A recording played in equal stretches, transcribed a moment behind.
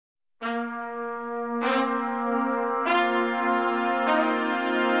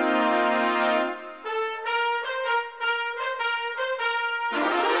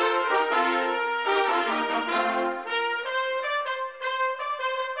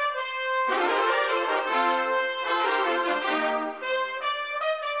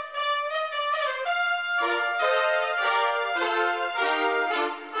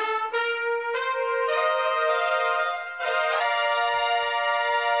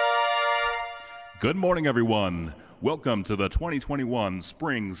Good morning, everyone. Welcome to the 2021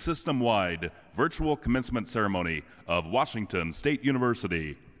 Spring System-Wide Virtual Commencement Ceremony of Washington State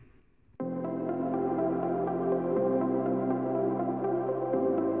University.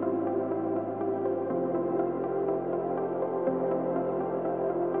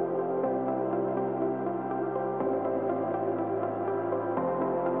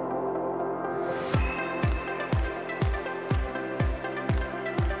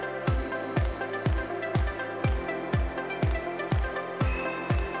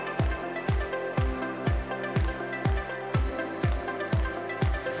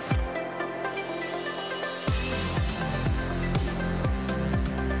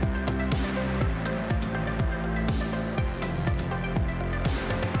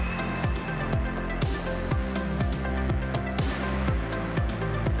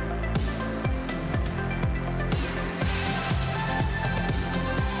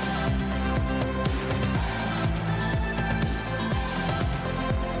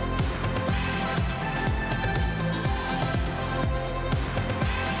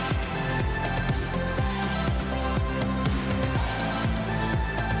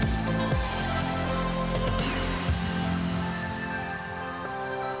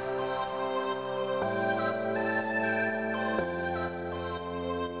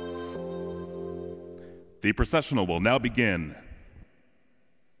 The processional will now begin.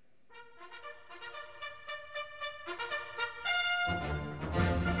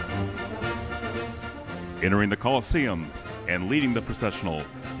 Entering the Coliseum and leading the processional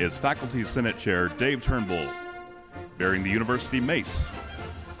is Faculty Senate Chair Dave Turnbull, bearing the University Mace,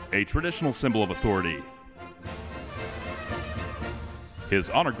 a traditional symbol of authority.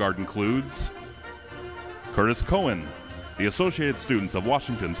 His honor guard includes Curtis Cohen, the Associated Students of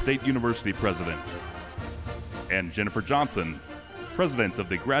Washington State University President, and Jennifer Johnson, President of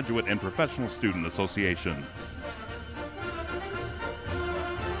the Graduate and Professional Student Association.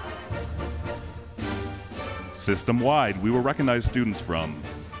 System-wide, we will recognize students from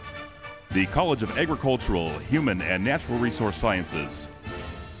the College of Agricultural, Human, and Natural Resource Sciences,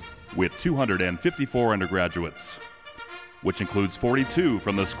 with 254 undergraduates, which includes 42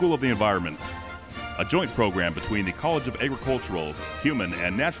 from the School of the Environment, a joint program between the College of Agricultural, Human,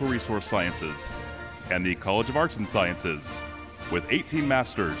 and Natural Resource Sciences and the College of Arts and Sciences, with 18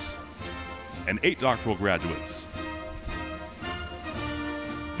 masters and 8 doctoral graduates.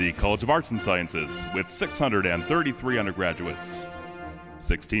 The College of Arts and Sciences, with 633 undergraduates,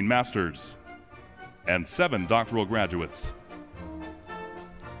 16 masters, and 7 doctoral graduates.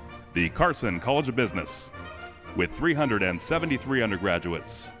 The Carson College of Business, with 373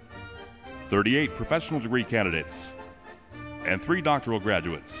 undergraduates, 38 professional degree candidates, and 3 doctoral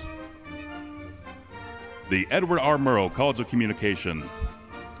graduates. The Edward R. Murrow College of Communication,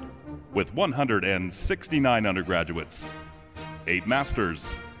 with 169 undergraduates, 8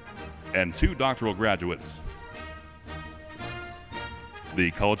 masters, and 2 doctoral graduates.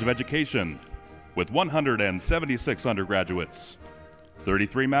 The College of Education, with 176 undergraduates,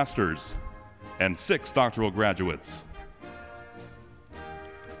 33 masters, and 6 doctoral graduates.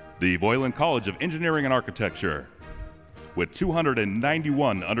 The Voiland College of Engineering and Architecture, with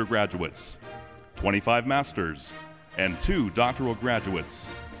 291 undergraduates, 25 masters, and 2 doctoral graduates.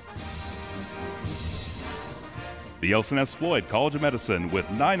 The Elson S. Floyd College of Medicine, with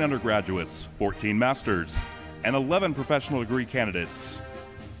 9 undergraduates, 14 masters, and 11 professional degree candidates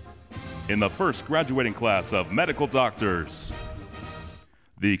in the first graduating class of medical doctors.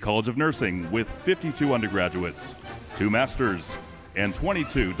 The College of Nursing, with 52 undergraduates, 2 masters, and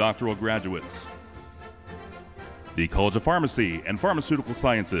 22 doctoral graduates. The College of Pharmacy and Pharmaceutical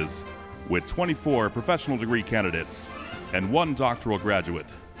Sciences, with 24 professional degree candidates and 1 doctoral graduate.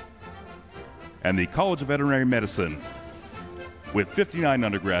 And the College of Veterinary Medicine, with 59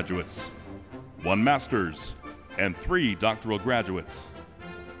 undergraduates, 1 master's, and 3 doctoral graduates.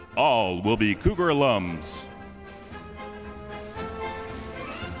 All will be Cougar alums.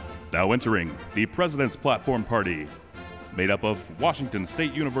 Now entering the President's Platform Party, made up of Washington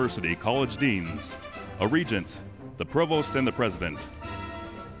State University College Deans, a Regent, the Provost, and the President.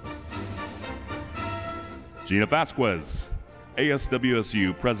 Gina Vasquez,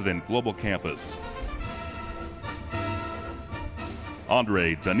 ASWSU President, Global Campus.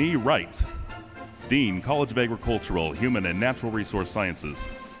 Andre Denis Wright, Dean, College of Agricultural, Human, and Natural Resource Sciences.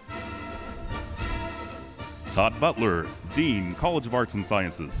 Todd Butler, Dean, College of Arts and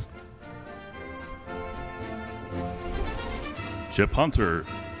Sciences. Chip Hunter,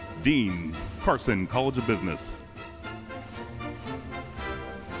 Dean, Carson College of Business.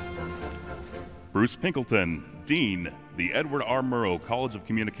 Bruce Pinkleton, Dean, the Edward R. Murrow College of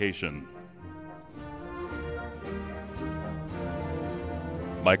Communication.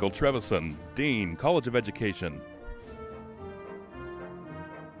 Michael Trevison, Dean, College of Education.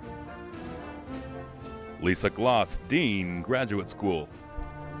 Lisa Gloss, Dean, Graduate School.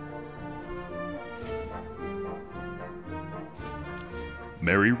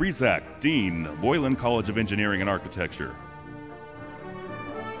 Mary Rezac, Dean, Boylan College of Engineering and Architecture.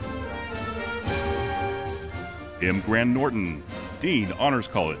 M. Grant Norton, Dean, Honors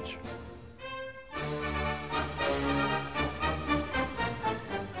College.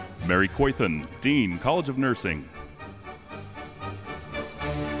 Mary Coythan, Dean, College of Nursing.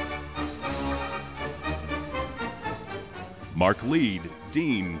 Mark Lead,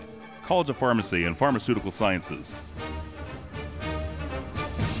 Dean, College of Pharmacy and Pharmaceutical Sciences.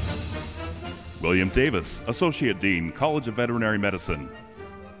 William Davis, Associate Dean, College of Veterinary Medicine.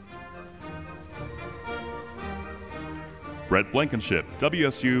 Brett Blankenship,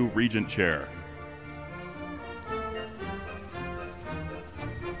 WSU Regent Chair.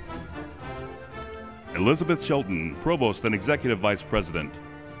 Elizabeth Shelton, Provost and Executive Vice President.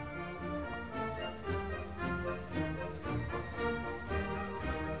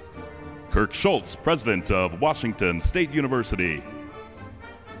 Kirk Schultz, President of Washington State University.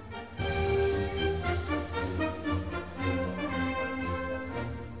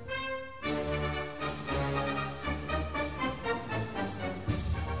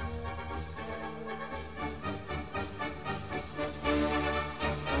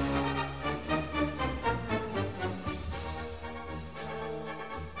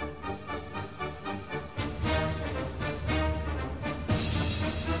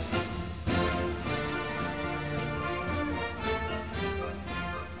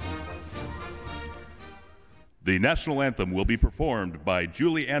 The national anthem will be performed by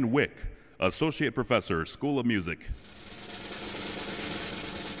Julie Ann Wick, Associate Professor, School of Music.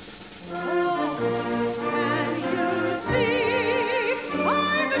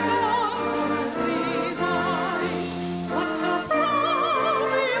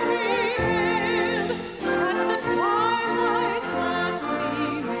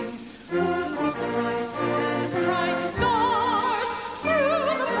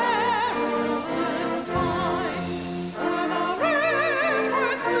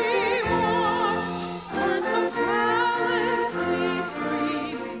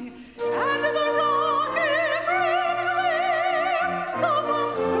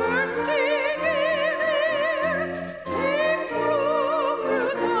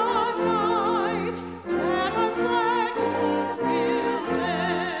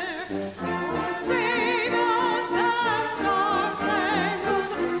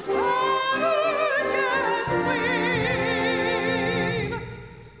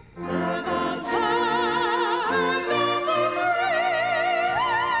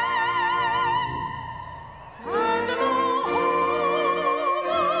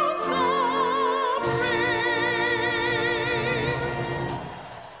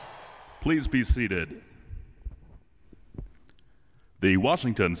 Please be seated. The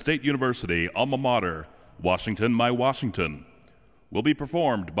Washington State University alma mater, Washington, My Washington, will be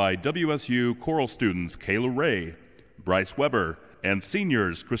performed by WSU choral students Kayla Ray, Bryce Weber, and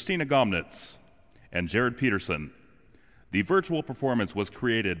seniors Christina Gomnitz and Jared Peterson. The virtual performance was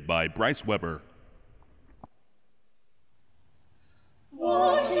created by Bryce Weber.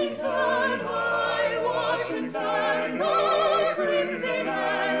 Washington, my Washington, the crimson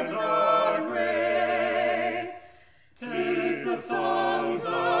and the gray, 'tis the songs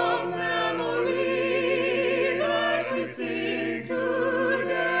of memory that we sing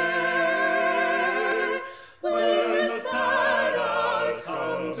today. When the sad hours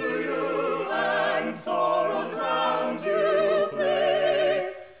come to you and sorrows round you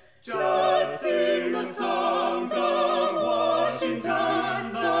play, just sing the songs of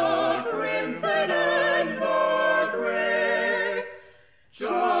Washington, the crimson and the gray.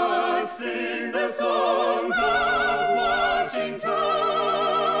 Just sing the songs of Washington,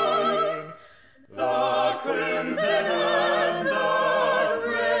 the crimson and the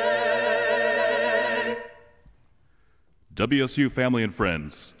gray. WSU family and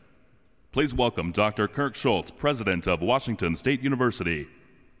friends, please welcome Dr. Kirk Schultz, President of Washington State University.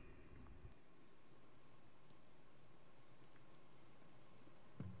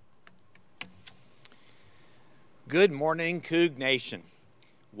 Good morning, Coug Nation.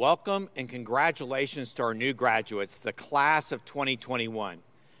 Welcome and congratulations to our new graduates, the class of 2021.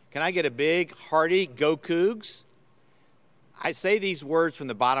 Can I get a big, hearty go Cougs? I say these words from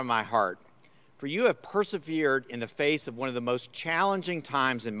the bottom of my heart, for you have persevered in the face of one of the most challenging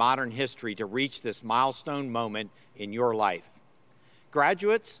times in modern history to reach this milestone moment in your life.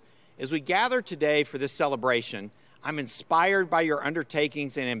 Graduates, as we gather today for this celebration, I'm inspired by your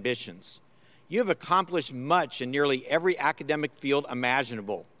undertakings and ambitions. You have accomplished much in nearly every academic field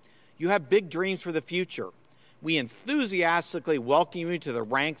imaginable. You have big dreams for the future. We enthusiastically welcome you to the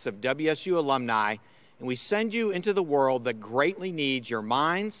ranks of WSU alumni, and we send you into the world that greatly needs your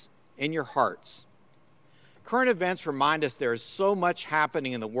minds and your hearts. Current events remind us there is so much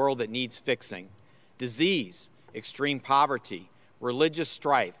happening in the world that needs fixing. Disease, extreme poverty, religious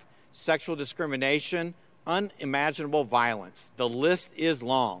strife, sexual discrimination, unimaginable violence. The list is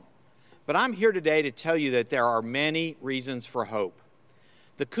long. But I'm here today to tell you that there are many reasons for hope.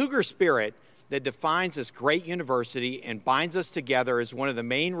 The Cougar spirit that defines this great university and binds us together is one of the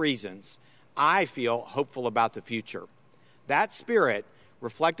main reasons I feel hopeful about the future. That spirit,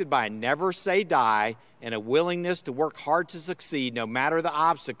 reflected by a never say die and a willingness to work hard to succeed no matter the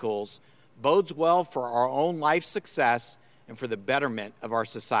obstacles, bodes well for our own life success and for the betterment of our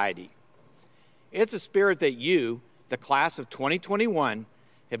society. It's a spirit that you, the class of 2021,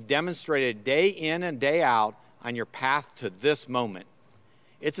 have demonstrated day in and day out on your path to this moment.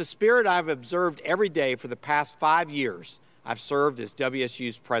 It's a spirit I've observed every day for the past 5 years I've served as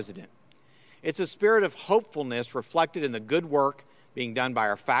WSU's president. It's a spirit of hopefulness reflected in the good work being done by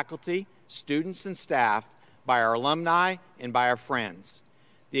our faculty, students, and staff, by our alumni, and by our friends.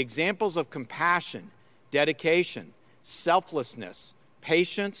 The examples of compassion, dedication, selflessness,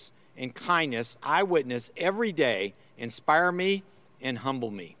 patience, and kindness I witness every day inspire me and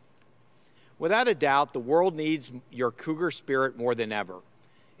humble me. Without a doubt, the world needs your Cougar spirit more than ever,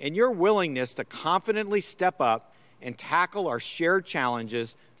 and your willingness to confidently step up and tackle our shared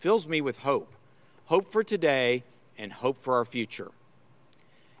challenges fills me with hope. Hope for today and hope for our future.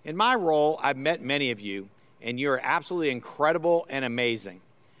 In my role, I've met many of you, and you're absolutely incredible and amazing.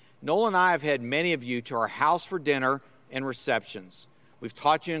 Noel and I have had many of you to our house for dinner and receptions. We've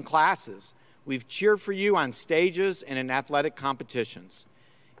taught you in classes. We've cheered for you on stages and in athletic competitions.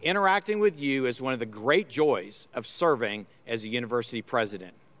 Interacting with you is one of the great joys of serving as a university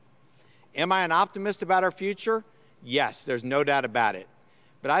president. Am I an optimist about our future? Yes, there's no doubt about it.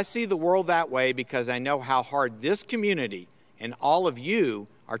 But I see the world that way because I know how hard this community and all of you,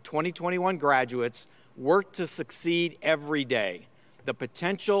 our 2021 graduates, work to succeed every day. The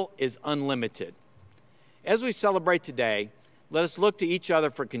potential is unlimited. As we celebrate today, let us look to each other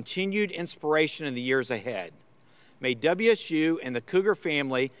for continued inspiration in the years ahead. May WSU and the Cougar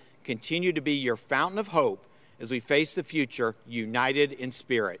family continue to be your fountain of hope as we face the future united in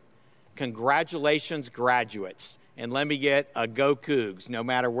spirit. Congratulations, graduates, and let me get a Go Cougs, no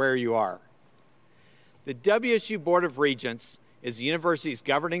matter where you are. The WSU Board of Regents is the university's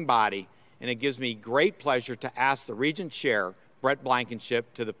governing body, and it gives me great pleasure to ask the Regent Chair, Brett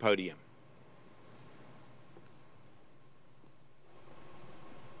Blankenship, to the podium.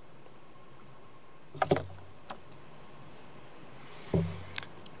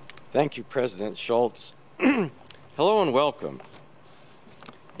 Thank you, President Schultz. Hello and welcome.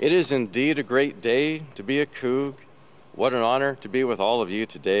 It is indeed a great day to be a Coug. What an honor to be with all of you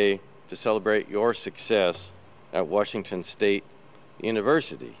today to celebrate your success at Washington State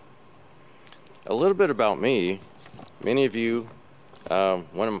University. A little bit about me. Many of you,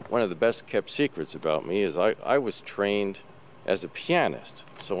 one of the best kept secrets about me is I was trained as a pianist.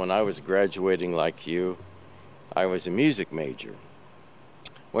 So when I was graduating like you, I was a music major.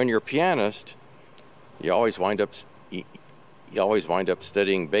 When you're a pianist, you always wind up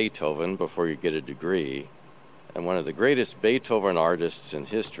studying Beethoven before you get a degree. And one of the greatest Beethoven artists in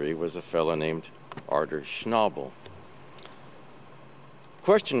history was a fellow named Arthur Schnabel. The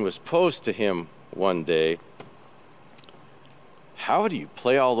question was posed to him one day, how do you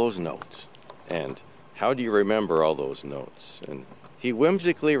play all those notes? And how do you remember all those notes? And he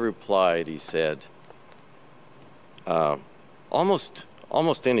whimsically replied, he said, almost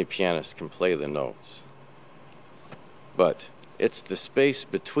any pianist can play the notes, but it's the space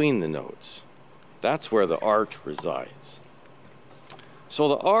between the notes. That's where the art resides. So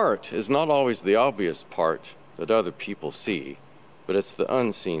the art is not always the obvious part that other people see, but it's the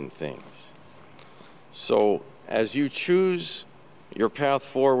unseen things. So as you choose your path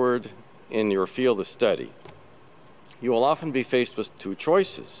forward in your field of study, you will often be faced with two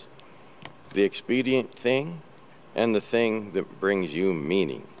choices: the expedient thing and the thing that brings you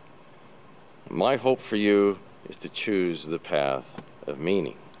meaning. My hope for you is to choose the path of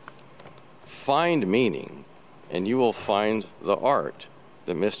meaning. Find meaning, and you will find the art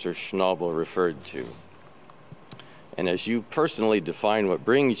that Mr. Schnabel referred to. And as you personally define what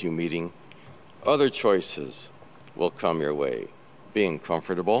brings you meaning, other choices will come your way. Being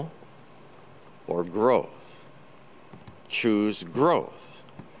comfortable or growth. Choose growth.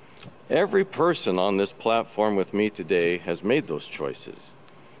 Every person on this platform with me today has made those choices.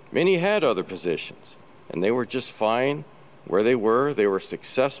 Many had other positions, and they were just fine where they were. They were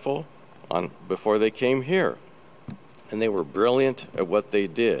successful before they came here, and they were brilliant at what they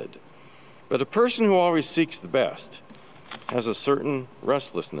did. But a person who always seeks the best has a certain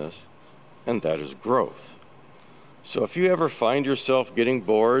restlessness, and that is growth. So if you ever find yourself getting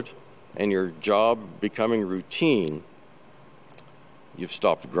bored and your job becoming routine, you've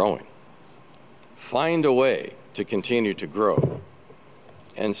stopped growing. Find a way to continue to grow.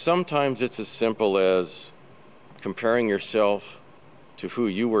 And sometimes it's as simple as comparing yourself to who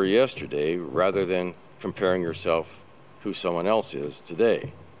you were yesterday rather than comparing yourself who someone else is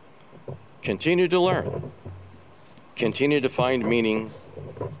today. Continue to learn. Continue to find meaning.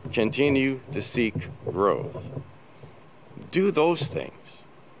 Continue to seek growth. Do those things,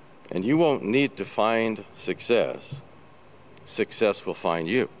 and you won't need to find success. Success will find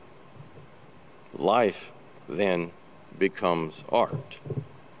you. Life then becomes art.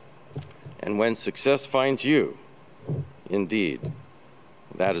 And when success finds you, indeed,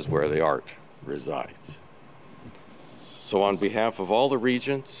 that is where the art resides. So on behalf of all the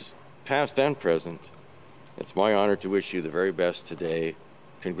regents, past and present, it's my honor to wish you the very best today.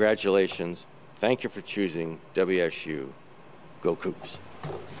 Congratulations. Thank you for choosing WSU. Go Cougs.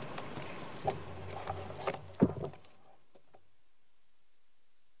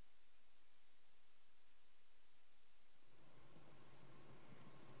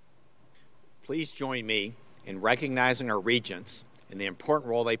 Please join me in recognizing our regents and the important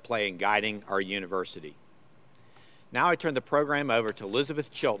role they play in guiding our university. Now I turn the program over to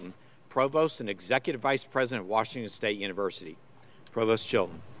Elizabeth Chilton, Provost and Executive Vice President of Washington State University. Provost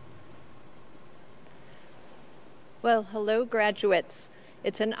Chilton. Well, hello, graduates.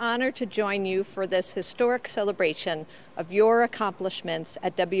 It's an honor to join you for this historic celebration of your accomplishments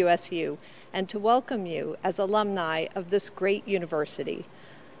at WSU and to welcome you as alumni of this great university.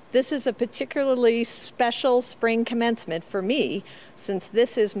 This is a particularly special spring commencement for me, since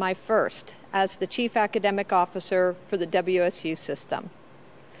this is my first as the Chief Academic Officer for the WSU system.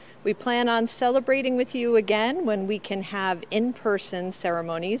 We plan on celebrating with you again when we can have in-person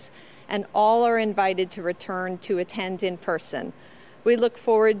ceremonies, and all are invited to return to attend in person. We look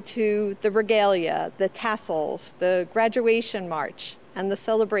forward to the regalia, the tassels, the graduation march, and the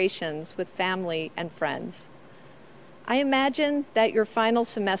celebrations with family and friends. I imagine that your final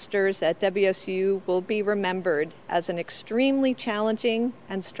semesters at WSU will be remembered as an extremely challenging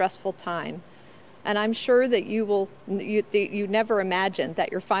and stressful time. And I'm sure that you never imagined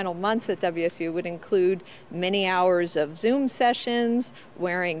that your final months at WSU would include many hours of Zoom sessions,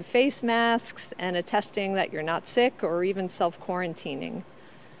 wearing face masks, and attesting that you're not sick or even self-quarantining.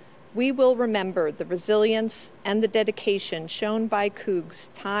 We will remember the resilience and the dedication shown by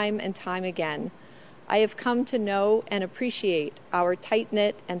Cougs time and time again. I have come to know and appreciate our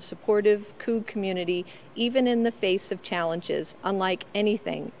tight-knit and supportive Coug community, even in the face of challenges unlike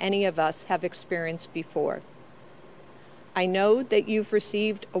anything any of us have experienced before. I know that you've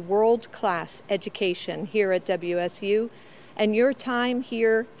received a world-class education here at WSU, and your time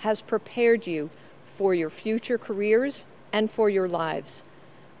here has prepared you for your future careers and for your lives.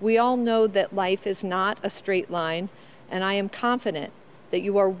 We all know that life is not a straight line, and I am confident that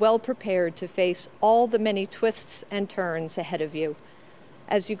you are well prepared to face all the many twists and turns ahead of you.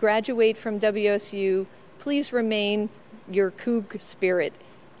 As you graduate from WSU, please remain your Coug spirit.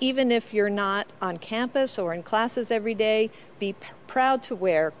 Even if you're not on campus or in classes every day, be proud to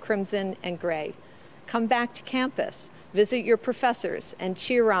wear crimson and gray. Come back to campus, visit your professors, and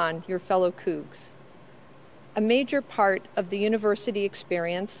cheer on your fellow Cougs. A major part of the university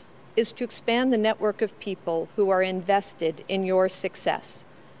experience is to expand the network of people who are invested in your success.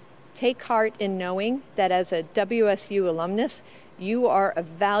 Take heart in knowing that as a WSU alumnus, you are a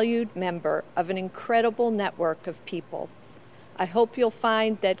valued member of an incredible network of people. I hope you'll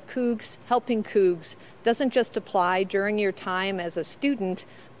find that Cougs helping Cougs doesn't just apply during your time as a student,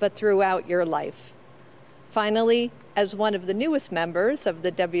 but throughout your life. Finally, as one of the newest members of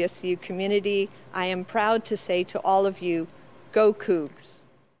the WSU community, I am proud to say to all of you, go Cougs.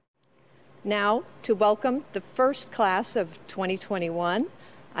 Now, to welcome the first class of 2021,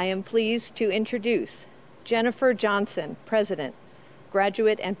 I am pleased to introduce Jennifer Johnson, President,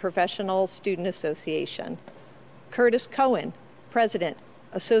 Graduate and Professional Student Association; Curtis Cohen, President,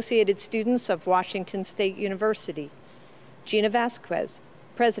 Associated Students of Washington State University; Gina Vasquez,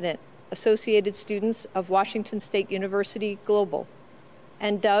 President, associated students of Washington State University Global,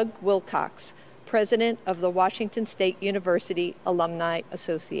 and Doug Wilcox, president of the Washington State University Alumni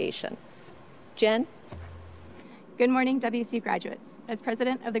Association. Jen? Good morning, WSU graduates. As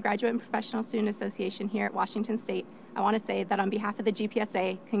president of the Graduate and Professional Student Association here at Washington State, I want to say that on behalf of the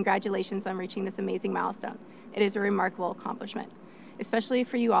GPSA, congratulations on reaching this amazing milestone. It is a remarkable accomplishment, especially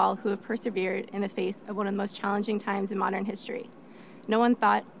for you all who have persevered in the face of one of the most challenging times in modern history. No one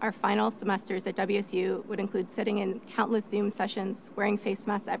thought our final semesters at WSU would include sitting in countless Zoom sessions, wearing face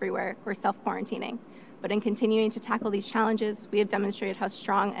masks everywhere, or self-quarantining. But in continuing to tackle these challenges, we have demonstrated how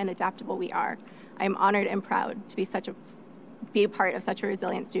strong and adaptable we are. I am honored and proud to be a part of such a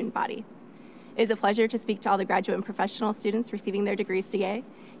resilient student body. It is a pleasure to speak to all the graduate and professional students receiving their degrees today.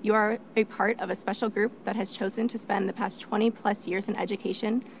 You are a part of a special group that has chosen to spend the past 20+ years in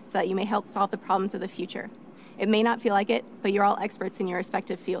education so that you may help solve the problems of the future. It may not feel like it, but you're all experts in your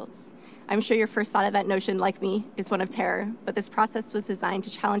respective fields. I'm sure your first thought of that notion, like me, is one of terror, but this process was designed to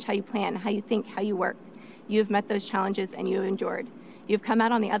challenge how you plan, how you think, how you work. You have met those challenges and you have endured. You've come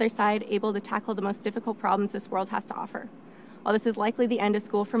out on the other side able to tackle the most difficult problems this world has to offer. While this is likely the end of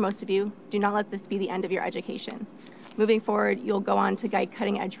school for most of you, do not let this be the end of your education. Moving forward, you'll go on to guide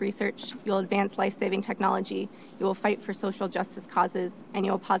cutting-edge research, you'll advance life-saving technology, you will fight for social justice causes, and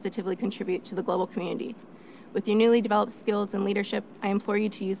you will positively contribute to the global community. With your newly developed skills and leadership, I implore you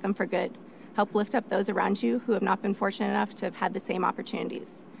to use them for good. Help lift up those around you who have not been fortunate enough to have had the same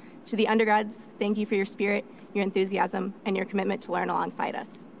opportunities. To the undergrads, thank you for your spirit, your enthusiasm, and your commitment to learn alongside us.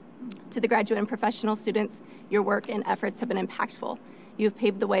 To the graduate and professional students, your work and efforts have been impactful. You have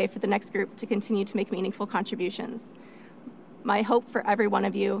paved the way for the next group to continue to make meaningful contributions. My hope for every one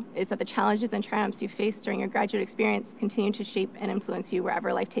of you is that the challenges and triumphs you faced during your graduate experience continue to shape and influence you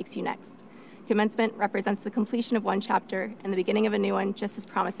wherever life takes you next. Commencement represents the completion of one chapter and the beginning of a new one just as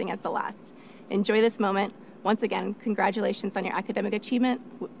promising as the last. Enjoy this moment. Once again, congratulations on your academic achievement.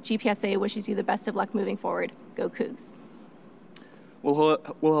 GPSA wishes you the best of luck moving forward. Go Cougs. Well,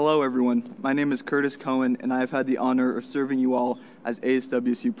 hello, everyone. My name is Curtis Cohen, and I have had the honor of serving you all as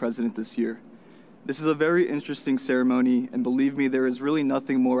ASWSU president this year. This is a very interesting ceremony, and believe me, there is really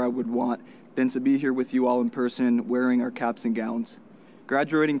nothing more I would want than to be here with you all in person, wearing our caps and gowns.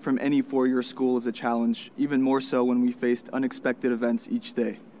 Graduating from any four-year school is a challenge, even more so when we faced unexpected events each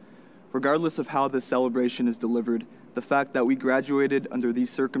day. Regardless of how this celebration is delivered, the fact that we graduated under these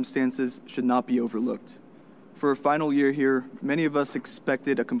circumstances should not be overlooked. For a final year here, many of us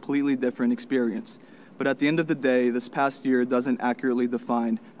expected a completely different experience, but at the end of the day, this past year doesn't accurately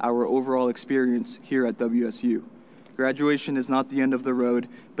define our overall experience here at WSU. Graduation is not the end of the road,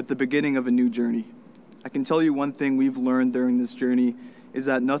 but the beginning of a new journey. I can tell you one thing we've learned during this journey is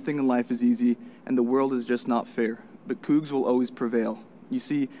that nothing in life is easy, and the world is just not fair, but Cougs will always prevail. You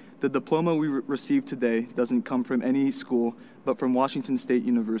see, the diploma we received today doesn't come from any school, but from Washington State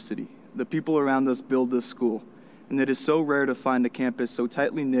University. The people around us build this school, and it is so rare to find a campus so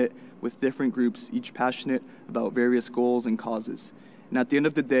tightly knit with different groups, each passionate about various goals and causes. And at the end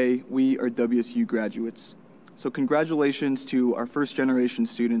of the day, we are WSU graduates. So congratulations to our first-generation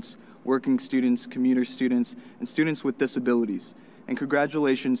students, working students, commuter students, and students with disabilities. And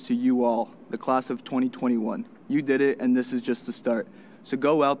congratulations to you all, the class of 2021. You did it, and this is just the start. So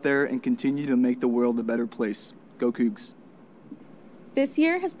go out there and continue to make the world a better place. Go Cougs. This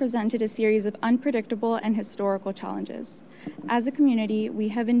year has presented a series of unpredictable and historical challenges. As a community, we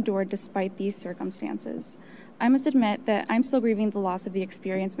have endured despite these circumstances. I must admit that I'm still grieving the loss of the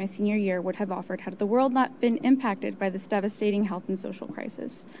experience my senior year would have offered had the world not been impacted by this devastating health and social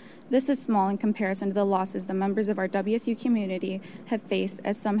crisis. This is small in comparison to the losses the members of our WSU community have faced,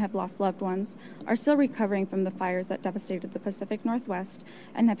 as some have lost loved ones, are still recovering from the fires that devastated the Pacific Northwest,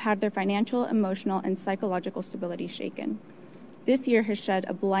 and have had their financial, emotional, and psychological stability shaken. This year has shed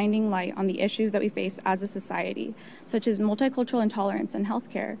a blinding light on the issues that we face as a society, such as multicultural intolerance and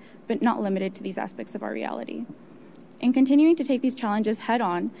healthcare, but not limited to these aspects of our reality. In continuing to take these challenges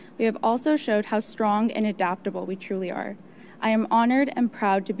head-on, we have also showed how strong and adaptable we truly are. I am honored and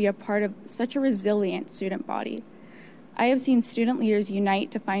proud to be a part of such a resilient student body. I have seen student leaders unite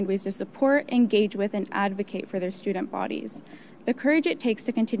to find ways to support, engage with, and advocate for their student bodies. The courage it takes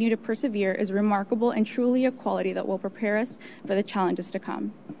to continue to persevere is remarkable and truly a quality that will prepare us for the challenges to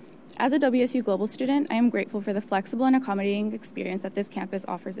come. As a WSU Global student, I am grateful for the flexible and accommodating experience that this campus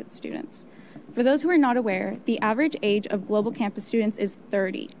offers its students. For those who are not aware, the average age of Global campus students is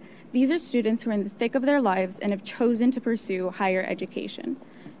 30. These are students who are in the thick of their lives and have chosen to pursue higher education.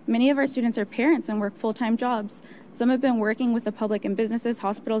 Many of our students are parents and work full-time jobs. Some have been working with the public in businesses,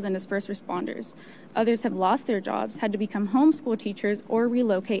 hospitals, and as first responders. Others have lost their jobs, had to become homeschool teachers, or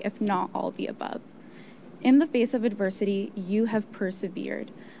relocate, if not all of the above. In the face of adversity, you have persevered.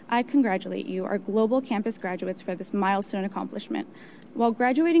 I congratulate you, our global campus graduates, for this milestone accomplishment. While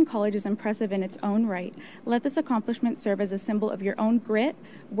graduating college is impressive in its own right, let this accomplishment serve as a symbol of your own grit,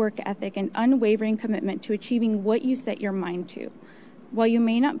 work ethic, and unwavering commitment to achieving what you set your mind to. While you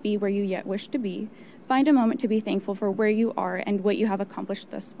may not be where you yet wish to be, find a moment to be thankful for where you are and what you have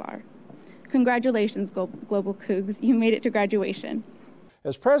accomplished thus far. Congratulations, Global Cougs. You made it to graduation.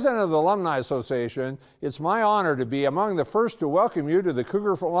 As president of the Alumni Association, it's my honor to be among the first to welcome you to the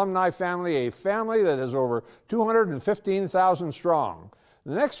Cougar alumni family, a family that is over 215,000 strong.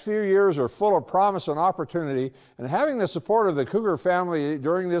 The next few years are full of promise and opportunity, and having the support of the Cougar family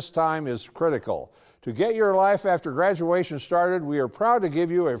during this time is critical. To get your life after graduation started, we are proud to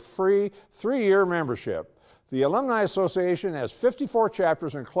give you a free 3-year membership. The Alumni Association has 54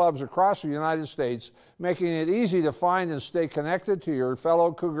 chapters and clubs across the United States, making it easy to find and stay connected to your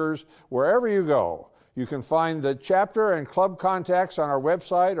fellow Cougars wherever you go. You can find the chapter and club contacts on our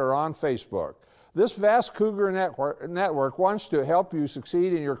website or on Facebook. This vast Cougar network wants to help you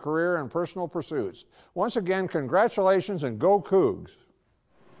succeed in your career and personal pursuits. Once again, congratulations and go Cougs!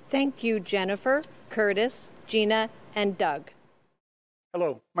 Thank you, Jennifer, Curtis, Gina, and Doug.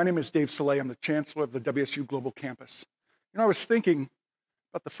 Hello, my name is Dave Soleil. I'm the Chancellor of the WSU Global Campus. You know, I was thinking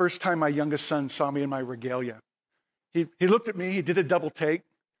about the first time my youngest son saw me in my regalia. He looked at me, he did a double take.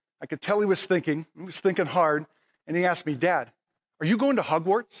 I could tell he was thinking hard, and he asked me, "Dad, are you going to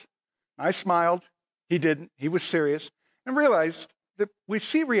Hogwarts?" I smiled, he didn't, he was serious, and realized that we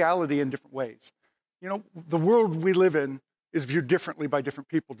see reality in different ways. You know, the world we live in is viewed differently by different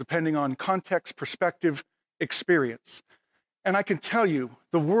people, depending on context, perspective, experience. And I can tell you,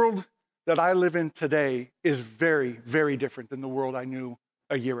 the world that I live in today is very, very different than the world I knew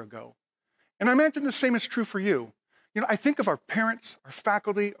a year ago. And I imagine the same is true for you. You know, I think of our parents, our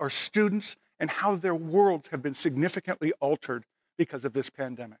faculty, our students, and how their worlds have been significantly altered because of this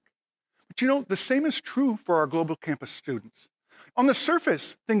pandemic. But you know, the same is true for our global campus students. On the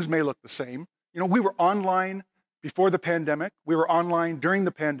surface, things may look the same. You know, we were online before the pandemic, we were online during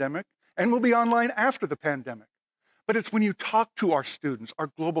the pandemic, and we'll be online after the pandemic. But it's when you talk to our students, our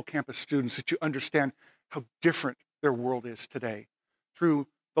global campus students, that you understand how different their world is today through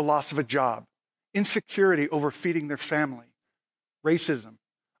the loss of a job, insecurity over feeding their family, racism,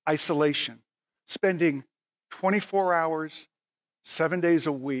 isolation, spending 24 hours, 7 days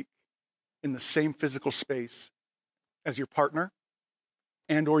a week in the same physical space as your partner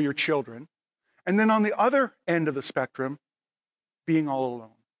and or your children. And then on the other end of the spectrum, being all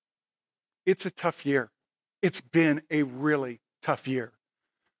alone. It's a tough year. It's been a really tough year.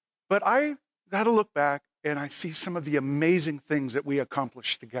 But I got to look back and I see some of the amazing things that we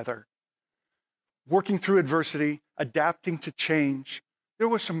accomplished together. Working through adversity, adapting to change. There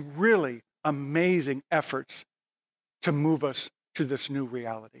were some really amazing efforts to move us to this new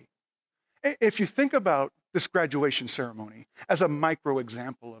reality. If you think about this graduation ceremony as a micro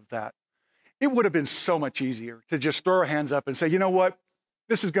example of that, it would have been so much easier to just throw our hands up and say, you know what,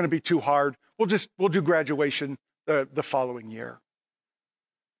 this is going to be too hard. We'll do graduation the following year.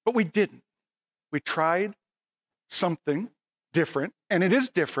 But we didn't. We tried something different, and it is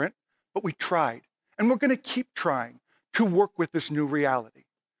different, but we tried. And we're going to keep trying to work with this new reality.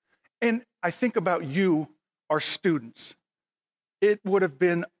 And I think about you, our students. It would have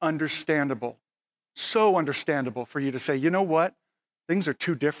been understandable, so understandable for you to say, you know what, things are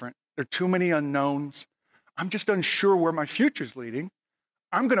too different. There are too many unknowns. I'm just unsure where my future's leading.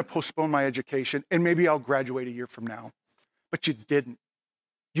 I'm going to postpone my education, and maybe I'll graduate a year from now. But you didn't.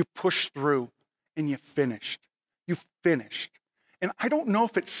 You pushed through, and you finished. You finished. And I don't know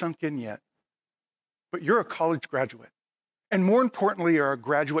if it's sunk in yet, but you're a college graduate. And more importantly, you're a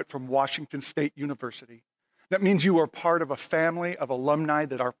graduate from Washington State University. That means you are part of a family of alumni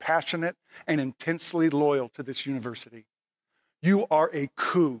that are passionate and intensely loyal to this university. You are a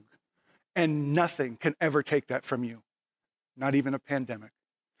Coug, and nothing can ever take that from you, not even a pandemic.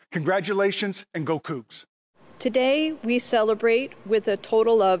 Congratulations, and go Cougs. Today, we celebrate with a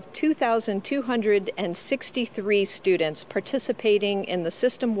total of 2,263 students participating in the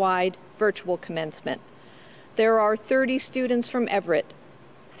system-wide virtual commencement. There are 30 students from Everett,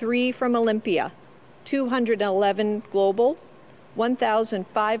 3 from Olympia, 211 Global,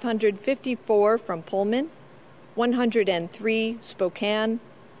 1,554 from Pullman, 103 Spokane,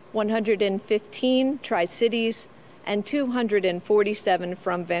 115 Tri-Cities, and 247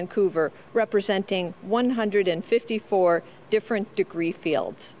 from Vancouver, representing 154 different degree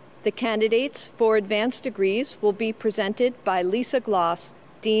fields. The candidates for advanced degrees will be presented by Lisa Gloss,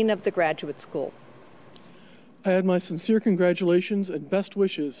 Dean of the Graduate School. I add my sincere congratulations and best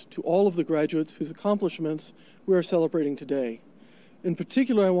wishes to all of the graduates whose accomplishments we are celebrating today. In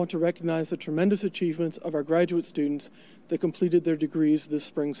particular, I want to recognize the tremendous achievements of our graduate students that completed their degrees this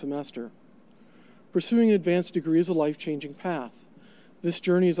spring semester. Pursuing an advanced degree is a life-changing path. This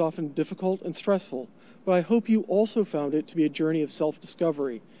journey is often difficult and stressful, but I hope you also found it to be a journey of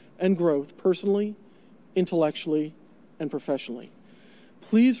self-discovery and growth personally, intellectually, and professionally.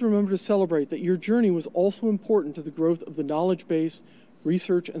 Please remember to celebrate that your journey was also important to the growth of the knowledge base,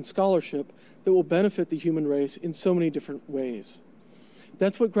 research, and scholarship that will benefit the human race in so many different ways.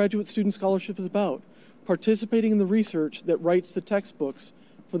 That's what Graduate Student Scholarship is about, participating in the research that writes the textbooks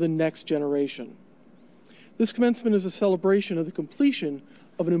for the next generation. This commencement is a celebration of the completion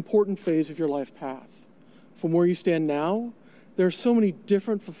of an important phase of your life path. From where you stand now, there are so many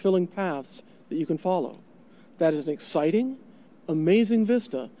different fulfilling paths that you can follow. That is an exciting, amazing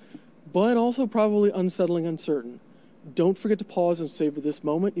vista, but also probably unsettling, uncertain. Don't forget to pause and savor this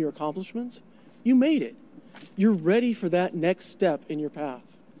moment in your accomplishments. You made it. You're ready for that next step in your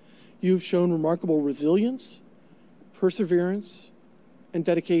path. You've shown remarkable resilience, perseverance, and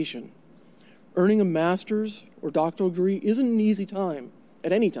dedication. Earning a master's or doctoral degree isn't an easy time,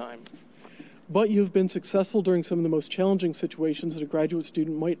 at any time, but you've been successful during some of the most challenging situations that a graduate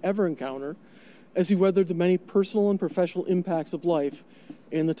student might ever encounter as you weathered the many personal and professional impacts of life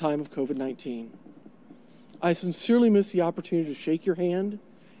in the time of COVID-19. I sincerely miss the opportunity to shake your hand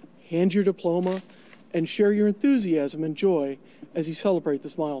your diploma, and share your enthusiasm and joy as you celebrate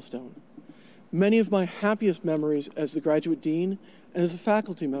this milestone. Many of my happiest memories as the graduate dean and as a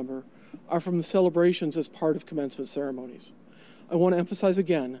faculty member are from the celebrations as part of commencement ceremonies. I want to emphasize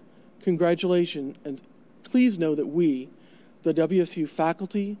again, congratulations, and please know that we, the WSU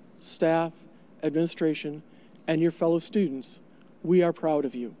faculty, staff, administration, and your fellow students, we are proud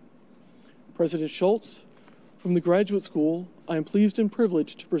of you. President Schultz, from the Graduate School, I am pleased and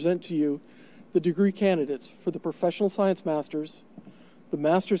privileged to present to you the degree candidates for the Professional Science Masters, the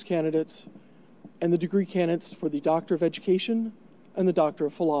Master's candidates, and the degree candidates for the Doctor of Education and the Doctor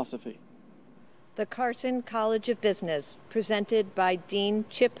of Philosophy. The Carson College of Business, presented by Dean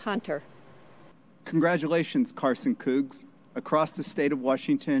Chip Hunter. Congratulations, Carson Cougs, across the state of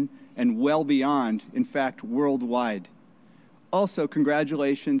Washington and well beyond, in fact, worldwide. Also,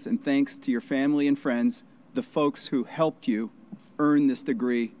 congratulations and thanks to your family and friends, the folks who helped you earn this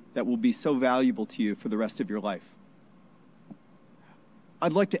degree that will be so valuable to you for the rest of your life.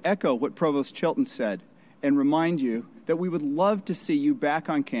 I'd like to echo what Provost Chilton said and remind you that we would love to see you back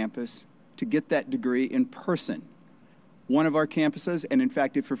on campus to get that degree in person. One of our campuses, and in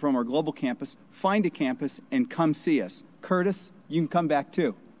fact, if you're from our global campus, find a campus and come see us. Curtis, you can come back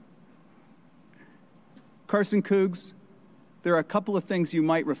too. Carson Cougs, there are a couple of things you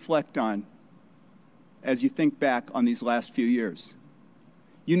might reflect on as you think back on these last few years.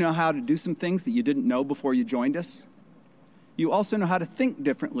 You know how to do some things that you didn't know before you joined us. You also know how to think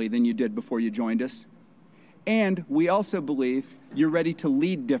differently than you did before you joined us. And we also believe you're ready to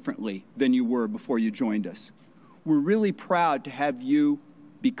lead differently than you were before you joined us. We're really proud to have you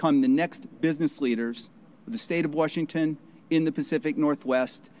become the next business leaders of the state of Washington, in the Pacific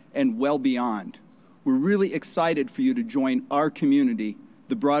Northwest, and well beyond. We're really excited for you to join our community,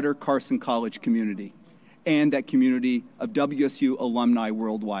 the broader Carson College community, and that community of WSU alumni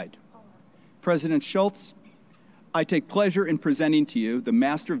worldwide. President Schultz, I take pleasure in presenting to you the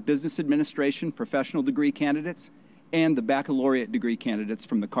Master of Business Administration professional degree candidates and the baccalaureate degree candidates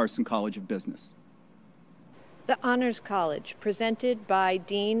from the Carson College of Business. The Honors College, presented by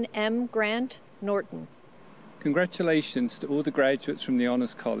Dean M. Grant Norton. Congratulations to all the graduates from the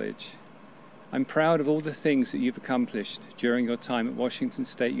Honors College. I'm proud of all the things that you've accomplished during your time at Washington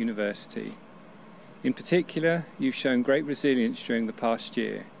State University. In particular, you've shown great resilience during the past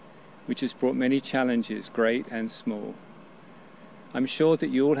year, which has brought many challenges, great and small. I'm sure that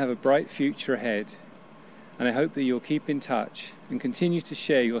you all have a bright future ahead, and I hope that you'll keep in touch and continue to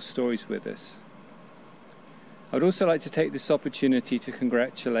share your stories with us. I would also like to take this opportunity to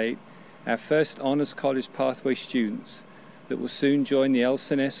congratulate our first Honors College Pathway students that will soon join the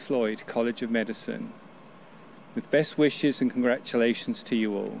Elson S. Floyd College of Medicine. With best wishes and congratulations to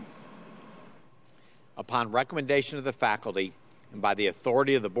you all. Upon recommendation of the faculty and by the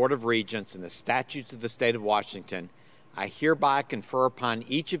authority of the Board of Regents and the statutes of the state of Washington, I hereby confer upon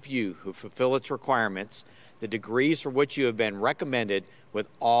each of you who fulfill its requirements the degrees for which you have been recommended with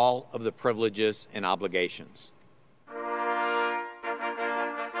all of the privileges and obligations.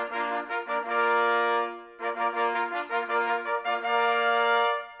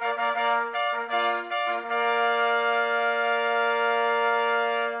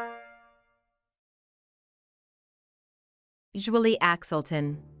 Julie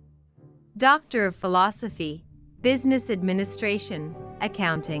Axelton. Doctor of Philosophy, Business Administration,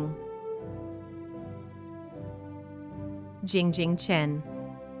 Accounting. Jingjing Chen.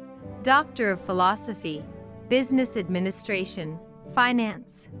 Doctor of Philosophy, Business Administration,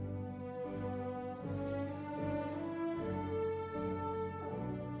 Finance.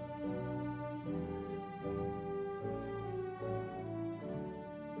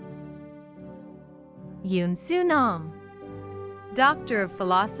 Yoon Soo Nam. Doctor of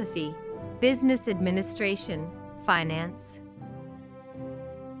Philosophy, Business Administration, Finance.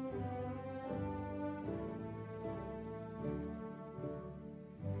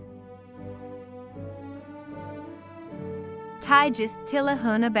 Taijis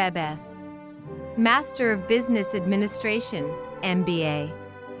Tilahuna Bebe. Master of Business Administration, MBA.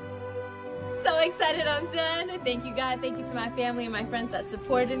 So excited I'm done. Thank you, God. Thank you to my family and my friends that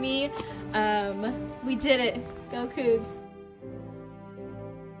supported me. We did it. Go Cougs.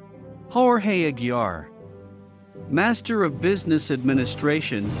 Jorge Aguiar, Master of Business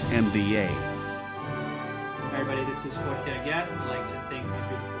Administration, MBA. Hi everybody, this is Jorge Aguiar. I'd like to thank my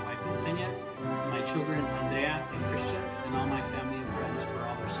beautiful wife, Yesenia, my children, Andrea and Christian, and all my family and friends for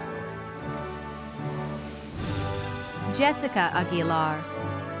all their support. Jessica Aguilar,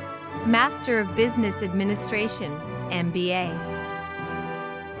 Master of Business Administration, MBA.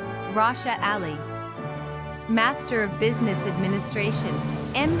 Rasha Ali, Master of Business Administration,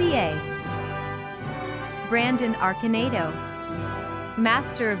 MBA. Brandon Arcanado,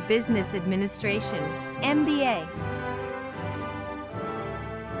 Master of Business Administration, MBA.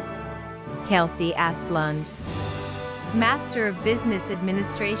 Kelsey Asplund, Master of Business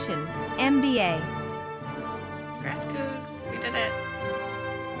Administration, MBA. Congrats, Cougs. We did it.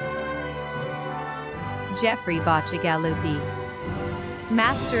 Jeffrey Bachagalupi,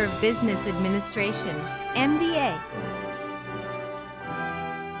 Master of Business Administration, MBA.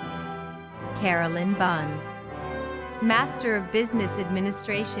 Carolyn Bunn, Master of Business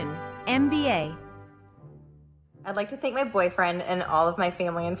Administration, MBA. I'd like to thank my boyfriend and all of my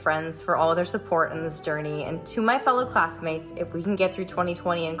family and friends for all of their support in this journey, and to my fellow classmates, if we can get through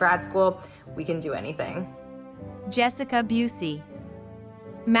 2020 in grad school, we can do anything. Jessica Busey,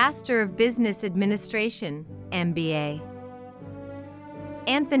 Master of Business Administration, MBA.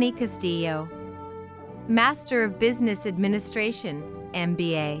 Anthony Castillo, Master of Business Administration,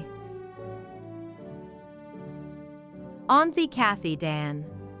 MBA. Anthi Kathy Dan,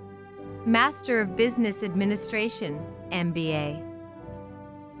 Master of Business Administration, MBA.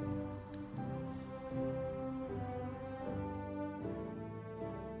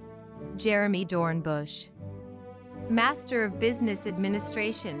 Jeremy Dornbush, Master of Business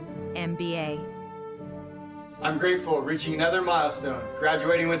Administration, MBA. I'm grateful reaching another milestone,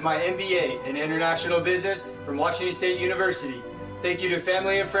 graduating with my MBA in International Business from Washington State University. Thank you to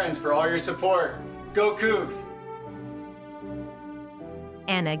family and friends for all your support. Go Cougs!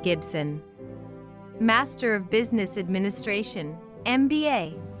 Anna Gibson, Master of Business Administration,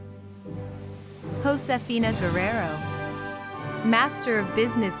 MBA. Josefina Guerrero, Master of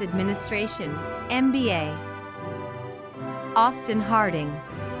Business Administration, MBA. Austin Harding,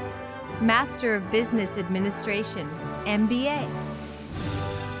 Master of Business Administration, MBA.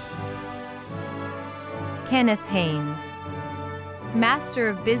 Kenneth Haynes, Master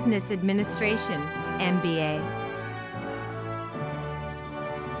of Business Administration, MBA.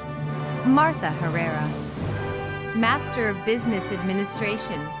 Martha Herrera, Master of Business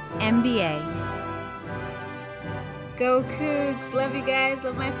Administration, MBA. Go Cougs! Love you guys,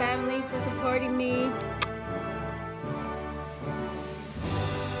 love my family for supporting me.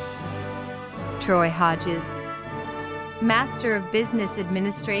 Troy Hodges, Master of Business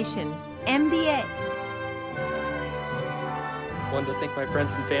Administration, MBA. Wanted to thank my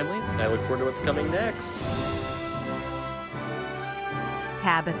friends and family, and I look forward to what's coming next.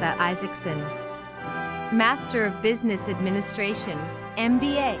 Tabitha Isaacson, Master of Business Administration,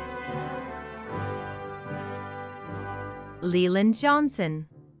 MBA. Leland Johnson,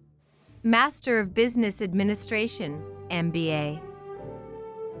 Master of Business Administration, MBA.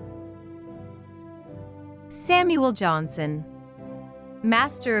 Samuel Johnson,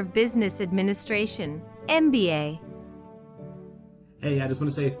 Master of Business Administration, MBA. Hey, I just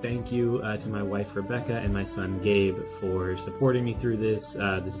want to say thank you to my wife Rebecca and my son Gabe for supporting me through this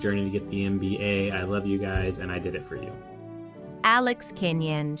journey to get the MBA. I love you guys, and I did it for you. Alex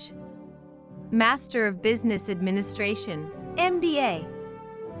Kenyenge, Master of Business Administration, MBA.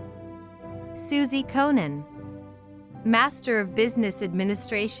 Susie Conan, Master of Business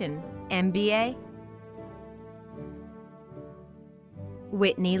Administration, MBA.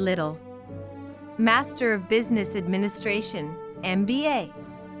 Whitney Little, Master of Business Administration, MBA.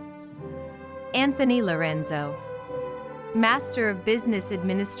 Anthony Lorenzo, Master of Business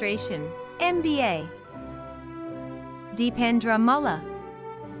Administration, MBA. Deependra Mulla,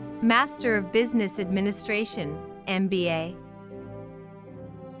 Master of Business Administration, MBA.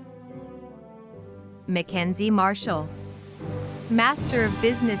 Mackenzie Marshall, Master of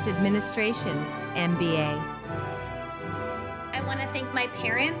Business Administration, MBA. I want to thank my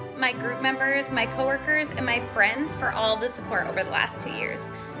parents, my group members, my coworkers, and my friends for all the support over the last 2 years.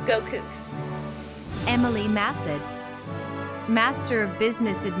 Go Cougs! Emily Massad, Master of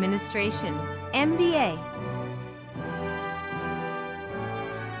Business Administration, MBA.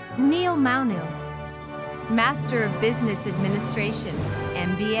 Neil Maunu, Master of Business Administration,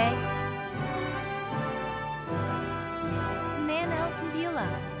 MBA. Manel Tambula,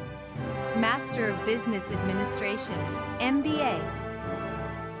 Master of Business Administration, MBA.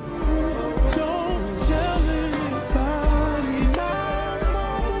 Don't tell anybody my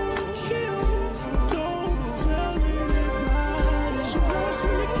mama kills. Don't tell anybody. She wants me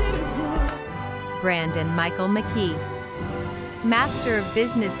to get it right. Brandon Michael McKee, Master of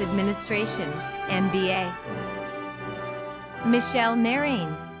Business Administration, MBA. Michelle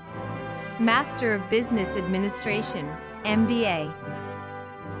Narine, Master of Business Administration, MBA.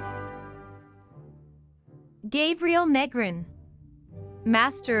 Gabriel Negrin,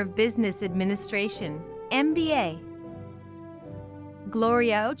 Master of Business Administration, MBA.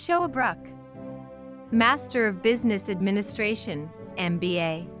 Gloria Ochoa Bruck, Master of Business Administration,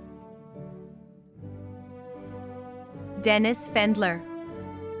 MBA. Dennis Fendler,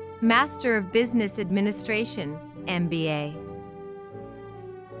 Master of Business Administration, MBA.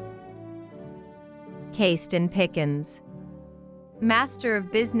 Kasten Pickens, Master of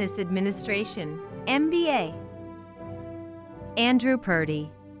Business Administration, MBA. Andrew Purdy,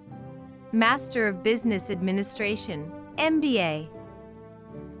 Master of Business Administration, MBA.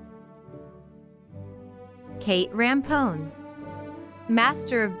 Kate Rampone,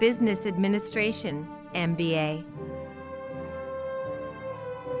 Master of Business Administration, MBA.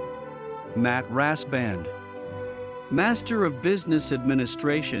 Matt Rasband, Master of Business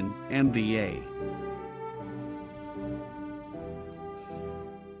Administration, MBA.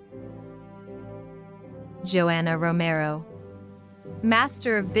 Joanna Romero,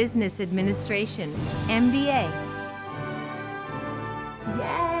 Master of Business Administration, MBA.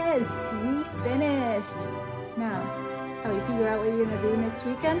 Yes, we finished. Now, have you figured out what you're going to do next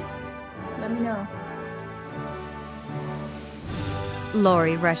weekend? Let me know.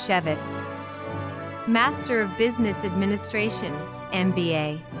 Lori Rushevitz, Master of Business Administration,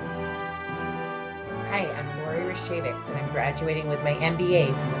 MBA. Hi, I'm Lori Rushevitz, and I'm graduating with my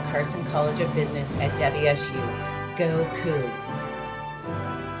MBA from the Carson College of Business at WSU. Go Cougs!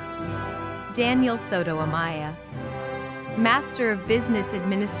 Daniel Soto Amaya, Master of Business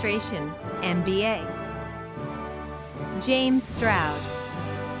Administration, MBA. James Stroud,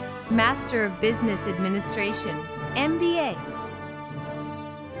 Master of Business Administration, MBA.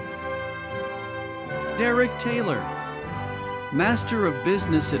 Derek Taylor, Master of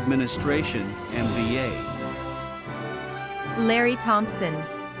Business Administration, MBA. Larry Thompson,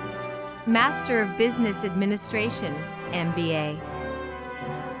 Master of Business Administration, MBA.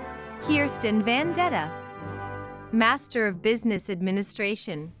 Kirsten Vandetta, Master of Business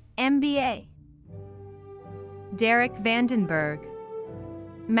Administration, MBA. Derek Vandenberg,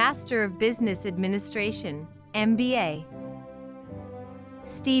 Master of Business Administration, MBA.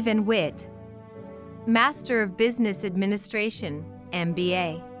 Stephen Witt, Master of Business Administration,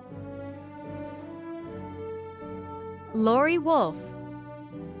 MBA. Lori Wolf,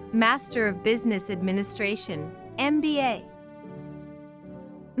 Master of Business Administration, MBA.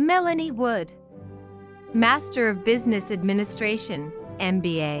 Melanie Wood, Master of Business Administration,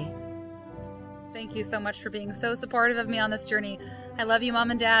 MBA. Thank you so much for being so supportive of me on this journey. I love you, Mom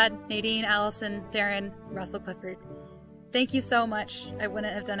and Dad, Nadine, Allison, Darren, Russell Clifford. Thank you so much. I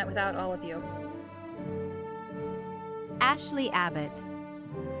wouldn't have done it without all of you. Ashley Abbott,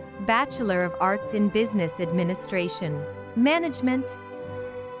 Bachelor of Arts in Business Administration, Management,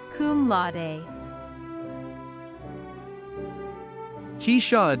 cum laude.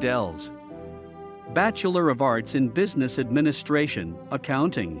 Keisha Adels, Bachelor of Arts in Business Administration,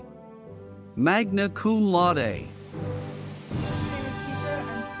 Accounting, magna cum laude. My name is Keisha.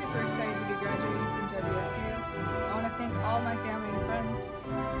 I'm super excited to be graduating from WSU. I want to thank all my family and friends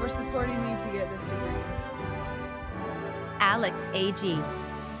for supporting me to get this degree. Alex A.G.,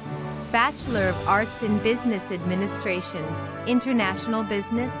 Bachelor of Arts in Business Administration, International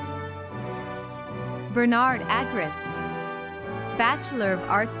Business. Bernard Agris, Bachelor of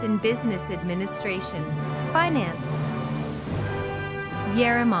Arts in Business Administration, Finance.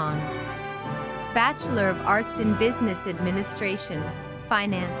 Yereman, Bachelor of Arts in Business Administration,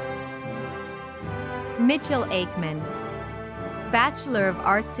 Finance. Mitchell Aikman, Bachelor of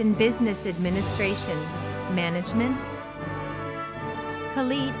Arts in Business Administration, Management.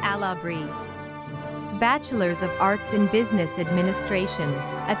 Khalid Alabri, Bachelors of Arts in Business Administration,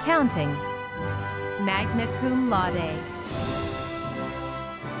 Accounting, Magna Cum Laude.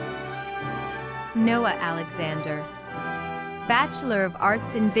 Noah Alexander, Bachelor of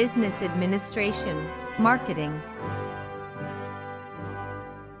Arts in Business Administration, Marketing.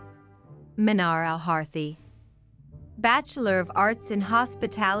 Minar Al-Harthi, Bachelor of Arts in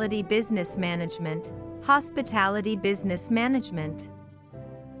Hospitality Business Management, Hospitality Business Management.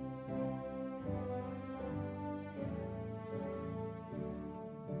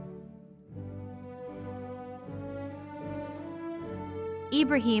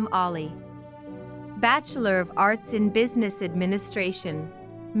 Ibrahim Ali, Bachelor of Arts in Business Administration,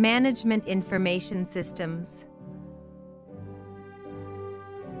 Management Information Systems.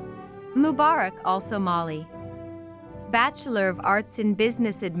 Mubarak Al-Somali, Bachelor of Arts in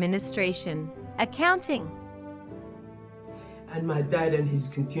Business Administration, Accounting. And my dad and his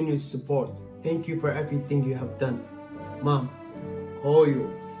continuous support. Thank you for everything you have done. Mom, owe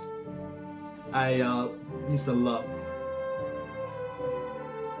you. Peace and love.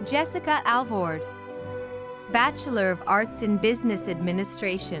 Jessica Alvord, Bachelor of Arts in Business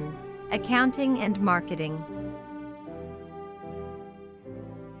Administration, Accounting and Marketing.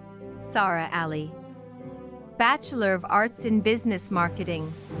 Sarah Ali, Bachelor of Arts in Business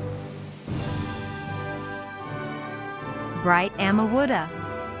Marketing. Bright Amawuda,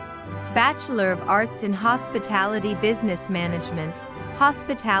 Bachelor of Arts in Hospitality Business Management,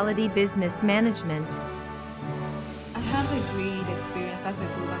 Hospitality Business Management. I have a great experience as a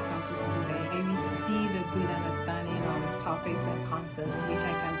global campus student. I receive a good understanding on topics and concepts which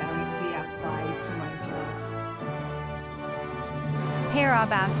I can directly apply to my job.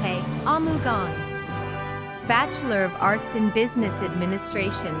 Parabate Amugan, Bachelor of Arts in Business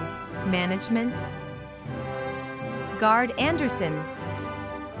Administration, Management. Gard Anderson,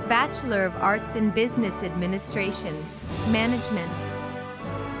 Bachelor of Arts in Business Administration, Management.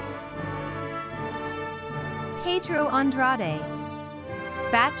 Pedro Andrade,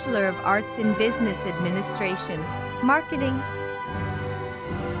 Bachelor of Arts in Business Administration, Marketing.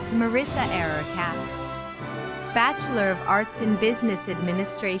 Marissa Arakat, Bachelor of Arts in Business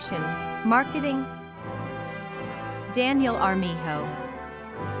Administration, Marketing. Daniel Armijo,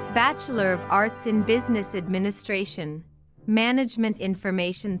 Bachelor of Arts in Business Administration, Management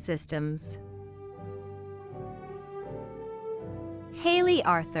Information Systems. Haley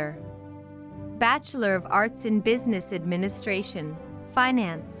Arthur, Bachelor of Arts in Business Administration,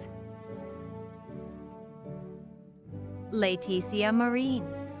 Finance. Leticia Marine,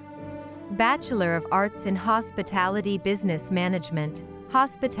 Bachelor of Arts in Hospitality Business Management,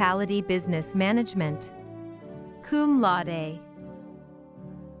 Hospitality Business Management. Cum laude.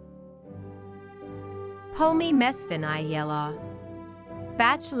 Homi Mesfin Ayala,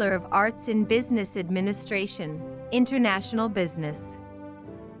 Bachelor of Arts in Business Administration, International Business.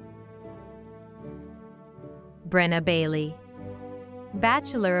 Brenna Bailey,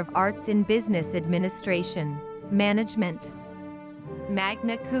 Bachelor of Arts in Business Administration, Management.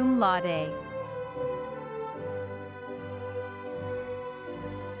 Magna Cum Laude.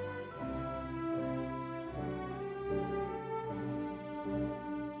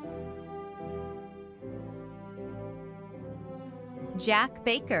 Jack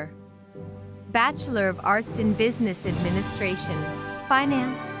Baker, Bachelor of Arts in Business Administration,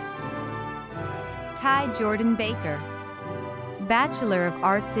 Finance. Ty Jordan Baker, Bachelor of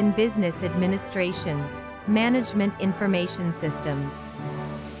Arts in Business Administration, Management Information Systems.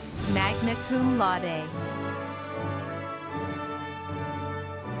 Magna Cum Laude.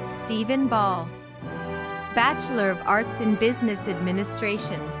 Stephen Ball, Bachelor of Arts in Business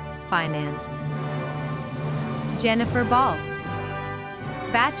Administration, Finance. Jennifer Balls,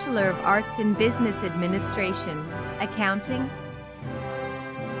 Bachelor of Arts in Business Administration, Accounting.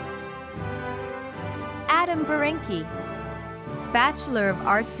 Adam Berenke, Bachelor of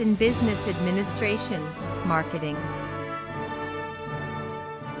Arts in Business Administration, Marketing.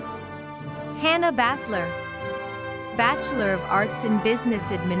 Hannah Bassler, Bachelor of Arts in Business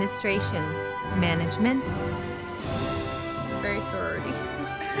Administration, Management. Very sorority.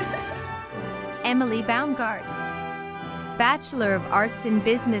 Emily Baumgart, Bachelor of Arts in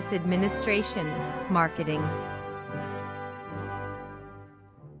Business Administration, Marketing.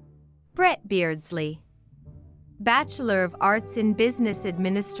 Brett Beardsley, Bachelor of Arts in Business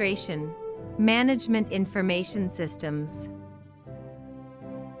Administration, Management Information Systems.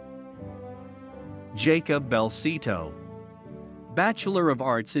 Jacob Belcito, Bachelor of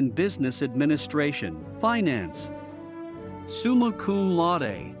Arts in Business Administration, Finance, summa cum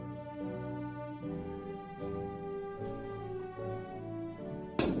laude.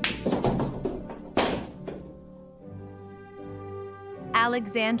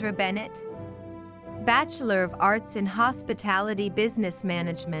 Alexandra Bennett, Bachelor of Arts in Hospitality Business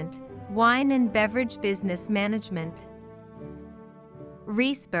Management, Wine and Beverage Business Management.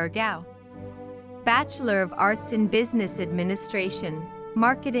 Reese Bergau, Bachelor of Arts in Business Administration,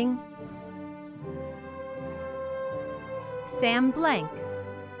 Marketing. Sam Blank,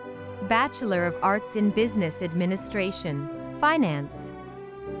 Bachelor of Arts in Business Administration, Finance,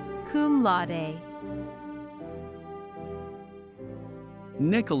 cum laude.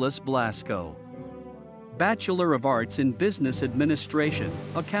 Nicholas Blasco, Bachelor of Arts in Business Administration,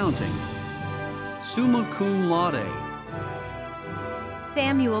 Accounting, summa cum laude.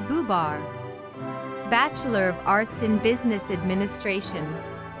 Samuel Bubar, Bachelor of Arts in Business Administration,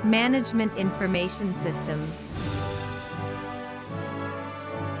 Management Information Systems.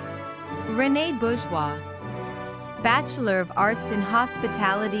 Renee Bourgeois, Bachelor of Arts in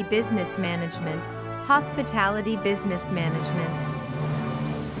Hospitality Business Management, Hospitality Business Management.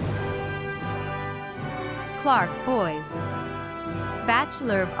 Clark Boys,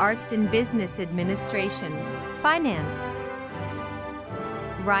 Bachelor of Arts in Business Administration, Finance.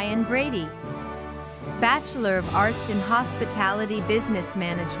 Ryan Brady, Bachelor of Arts in Hospitality Business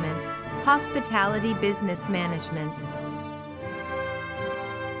Management, Hospitality Business Management.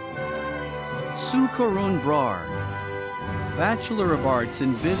 Sue Karun Brar, Bachelor of Arts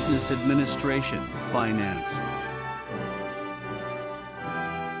in Business Administration, Finance.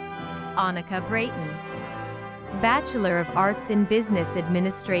 Annika Brayton, Bachelor of Arts in Business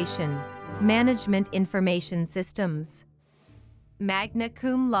Administration, Management Information Systems. Magna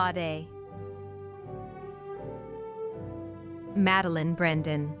cum laude. Madeline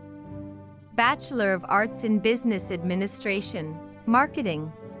Brendan, Bachelor of Arts in Business Administration,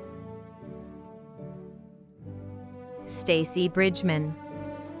 Marketing. Stacy Bridgman,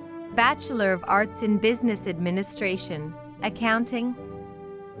 Bachelor of Arts in Business Administration, Accounting.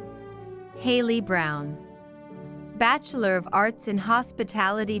 Haley Brown, Bachelor of Arts in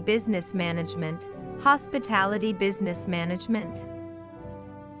Hospitality Business Management, Hospitality Business Management.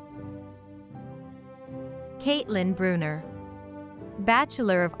 Caitlin Bruner,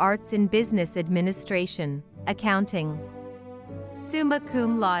 Bachelor of Arts in Business Administration, Accounting, summa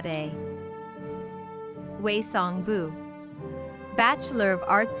cum laude. Wei Song Bu, Bachelor of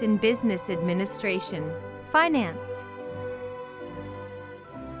Arts in Business Administration, Finance.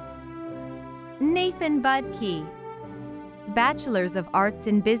 Nathan Budke, Bachelors of Arts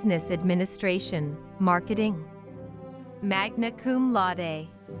in Business Administration, Marketing, magna cum laude.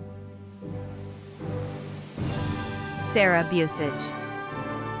 Sarah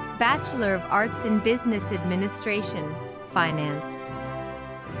Busich, Bachelor of Arts in Business Administration, Finance.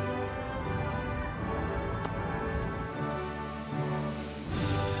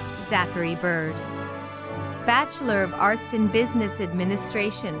 Zachary Bird, Bachelor of Arts in Business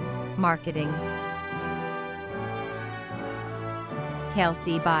Administration, Marketing.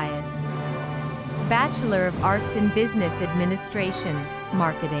 Kelsey Bias, Bachelor of Arts in Business Administration,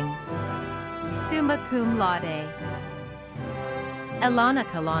 Marketing, summa cum laude. Elana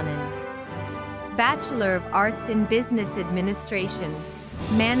Kalanen, Bachelor of Arts in Business Administration,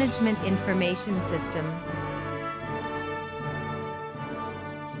 Management Information Systems.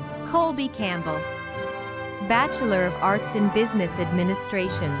 Colby Campbell, Bachelor of Arts in Business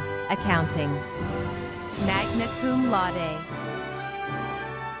Administration, Accounting, magna cum laude.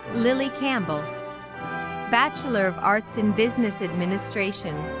 Lily Campbell, Bachelor of Arts in Business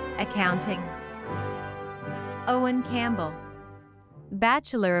Administration, Accounting. Owen Campbell,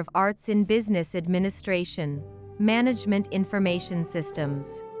 Bachelor of Arts in Business Administration, Management Information Systems,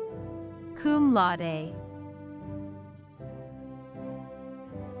 cum laude.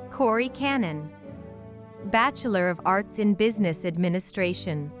 Corey Cannon, Bachelor of Arts in Business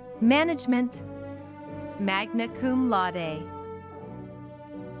Administration, Management, magna cum laude.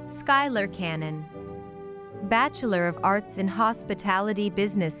 Skylar Cannon, Bachelor of Arts in Hospitality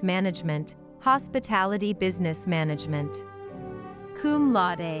Business Management, Hospitality Business Management, cum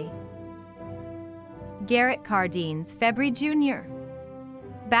laude. Garrett Cardines February Jr.,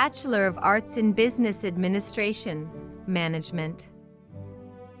 Bachelor of Arts in Business Administration, Management.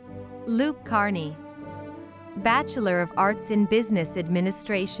 Luke Carney, Bachelor of Arts in Business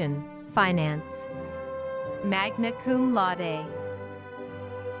Administration, Finance. magna cum laude.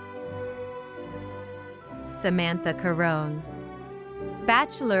 Samantha Carone,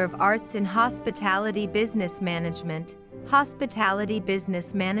 Bachelor of Arts in Hospitality Business Management, Hospitality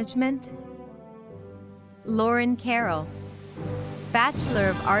Business Management. Lauren Carroll, Bachelor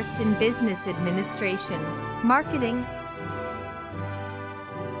of Arts in Business Administration, Marketing.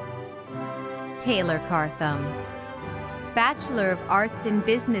 Taylor Cartham, Bachelor of Arts in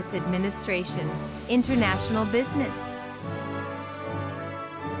Business Administration, International Business.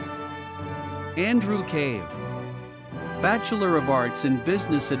 Andrew Cave, Bachelor of Arts in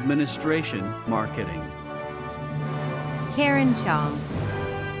Business Administration, Marketing. Karen Chong,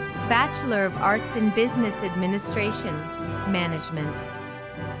 Bachelor of Arts in Business Administration, Management.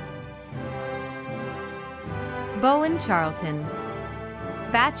 Bowen Charlton,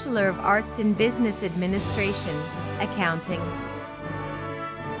 Bachelor of Arts in Business Administration, Accounting.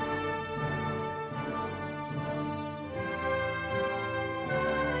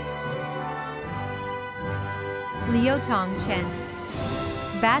 Liotong Chen,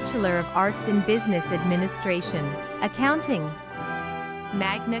 Bachelor of Arts in Business Administration, Accounting,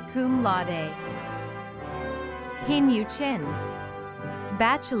 magna cum laude. Hinyu Chen,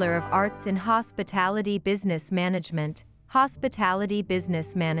 Bachelor of Arts in Hospitality Business Management, Hospitality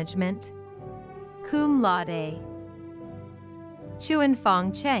Business Management, cum laude.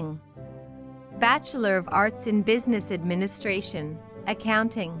 Chuanfang Cheng, Bachelor of Arts in Business Administration,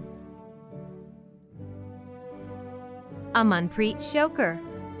 Accounting. Amanpreet Shoker,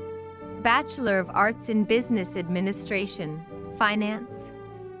 Bachelor of Arts in Business Administration, Finance.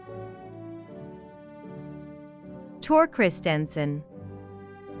 Tor Christensen,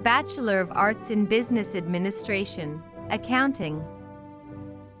 Bachelor of Arts in Business Administration, Accounting.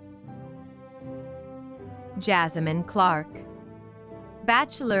 Jasmine Clark,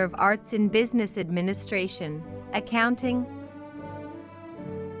 Bachelor of Arts in Business Administration, Accounting.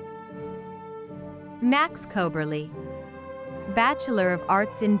 Max Coberly, Bachelor of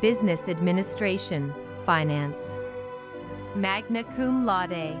Arts in Business Administration, Finance, magna cum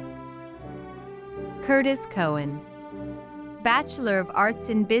laude. Curtis Cohen, Bachelor of Arts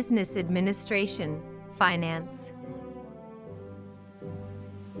in Business Administration, Finance.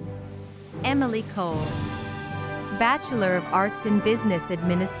 Emily Cole, Bachelor of Arts in Business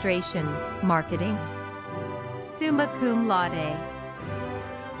Administration, Marketing, summa cum laude.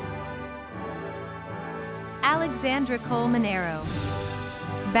 Alexandra Colmanero,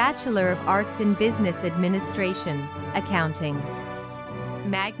 Bachelor of Arts in Business Administration, Accounting,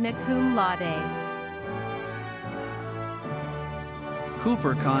 magna cum laude.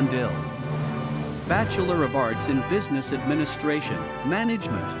 Cooper Condill, Bachelor of Arts in Business Administration,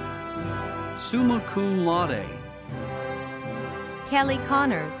 Management, summa cum laude. Kelly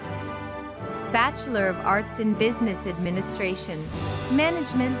Connors, Bachelor of Arts in Business Administration,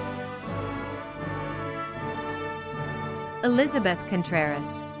 Management. Elizabeth Contreras,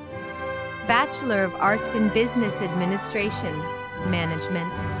 Bachelor of Arts in Business Administration,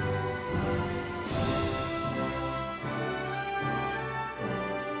 Management.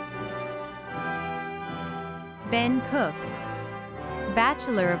 Ben Cook,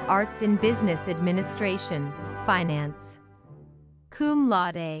 Bachelor of Arts in Business Administration, Finance, cum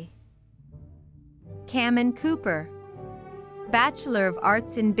laude. Cameron Cooper, Bachelor of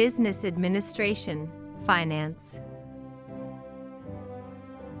Arts in Business Administration, Finance.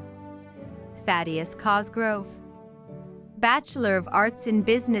 Thaddeus Cosgrove, Bachelor of Arts in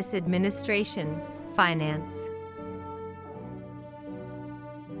Business Administration, Finance.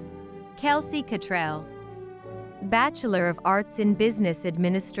 Kelsey Cottrell, Bachelor of Arts in Business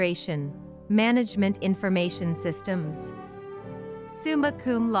Administration, Management Information Systems, summa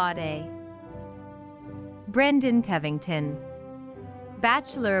cum laude. Brendan Covington,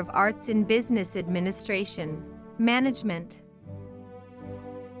 Bachelor of Arts in Business Administration, Management.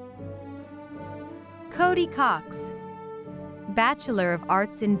 Cody Cox, Bachelor of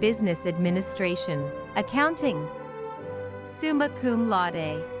Arts in Business Administration, Accounting, summa cum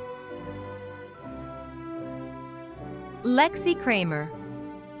laude. Lexi Kramer,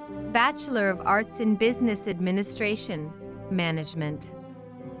 Bachelor of Arts in Business Administration, Management.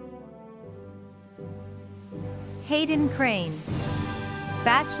 Hayden Crane,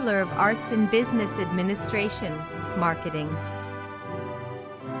 Bachelor of Arts in Business Administration, Marketing.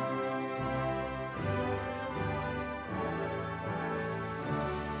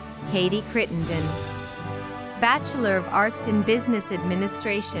 Katie Crittenden, Bachelor of Arts in Business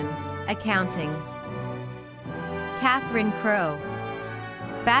Administration, Accounting. Catherine Crow,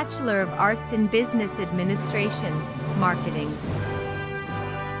 Bachelor of Arts in Business Administration, Marketing.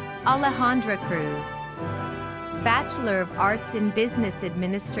 Alejandra Cruz, Bachelor of Arts in Business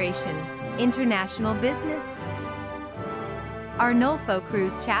Administration, International Business. Arnulfo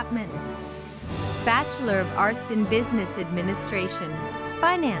Cruz Chapman. Bachelor of Arts in Business Administration,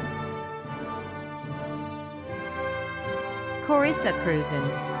 Finance. Carissa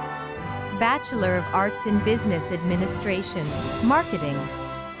Cruzan. Bachelor of Arts in Business Administration, Marketing.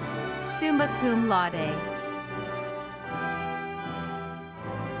 Summa cum laude.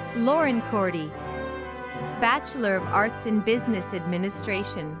 Lauren Cordy. Bachelor of Arts in Business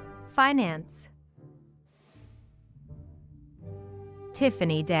Administration, Finance.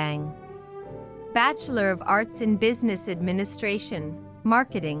 Tiffany Dang. Bachelor of Arts in Business Administration,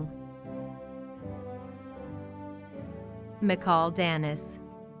 Marketing. McCall Danis.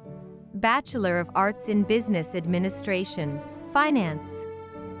 Bachelor of Arts in Business Administration, Finance.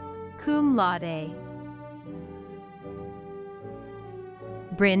 Cum laude.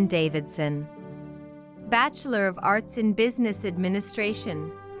 Bryn Davidson. Bachelor of Arts in Business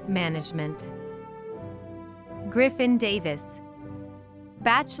Administration, Management. Griffin Davis.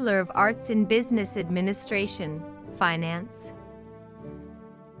 Bachelor of Arts in Business Administration, Finance.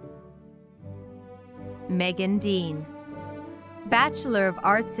 Megan Dean. Bachelor of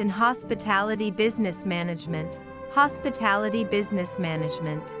Arts in Hospitality Business Management, Hospitality Business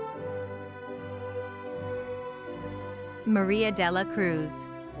Management. Maria Dela Cruz.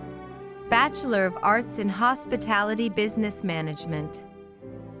 Bachelor of Arts in Hospitality Business Management.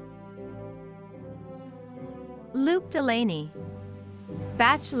 Luke Delaney.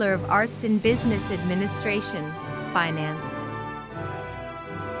 Bachelor of Arts in Business Administration, Finance.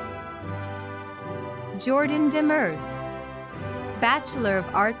 Jordan Demers. Bachelor of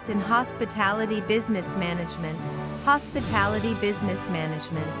Arts in Hospitality Business Management, Hospitality Business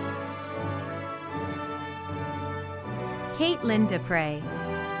Management. Caitlin Dupre.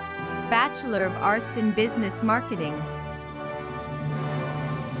 Bachelor of Arts in Business Marketing.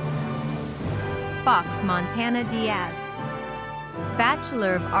 Fox Montana Diaz.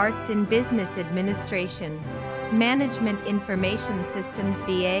 Bachelor of Arts in Business Administration, Management Information Systems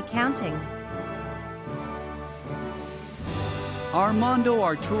BA Accounting. Armando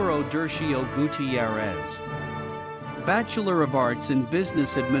Arturo Dercio Gutierrez. Bachelor of Arts in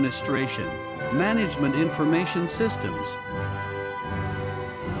Business Administration, Management Information Systems.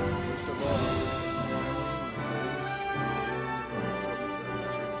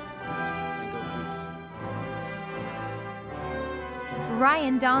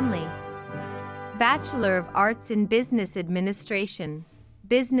 Ryan Donley. Bachelor of Arts in Business Administration,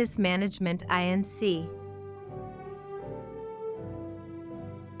 Business Management INC.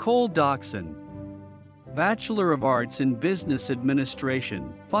 Cole Doxson. Bachelor of Arts in Business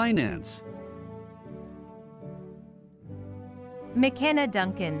Administration, Finance. McKenna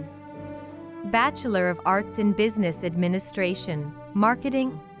Duncan. Bachelor of Arts in Business Administration,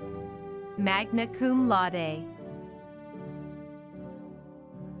 Marketing. Magna cum laude.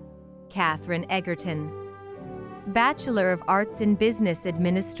 Catherine Egerton. Bachelor of Arts in Business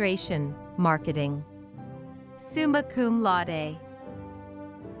Administration, Marketing. Summa cum laude.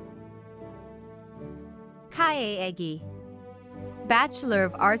 Kaye Egi. Bachelor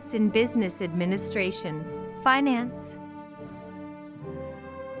of Arts in Business Administration, Finance.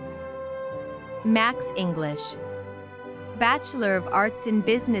 Max English. Bachelor of Arts in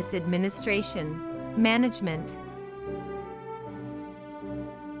Business Administration, Management.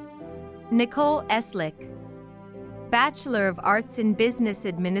 Nicole Eslick. Bachelor of Arts in Business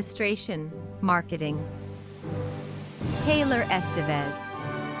Administration, Marketing. Taylor Estevez.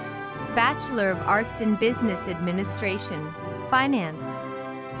 Bachelor of Arts in Business Administration, Finance.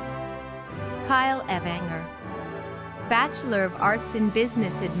 Kyle Evanger. Bachelor of Arts in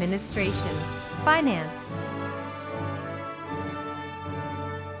Business Administration, Finance.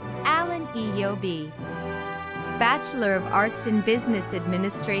 Alan E. Yobi. Bachelor of Arts in Business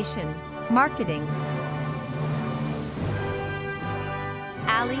Administration, Marketing.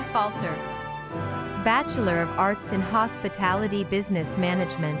 Ali Falter. Bachelor of Arts in Hospitality Business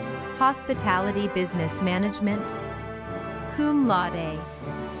Management, Hospitality Business Management. Cum laude.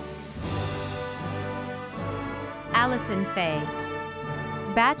 Allison Fay.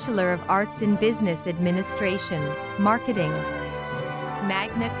 Bachelor of Arts in Business Administration, Marketing.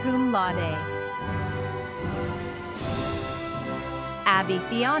 Magna cum laude. Abby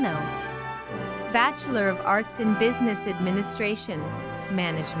Fiano. Bachelor of Arts in Business Administration,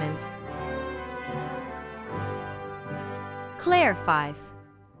 Management. Claire Fife.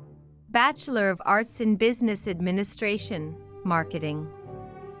 Bachelor of Arts in Business Administration, Marketing.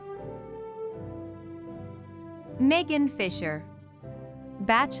 Megan Fisher.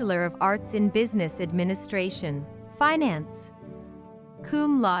 Bachelor of Arts in Business Administration, Finance.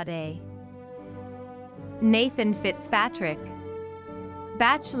 Cum laude. Nathan Fitzpatrick.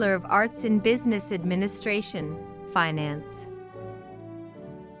 Bachelor of Arts in Business Administration, Finance.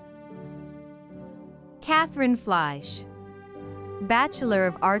 Catherine Fleisch. Bachelor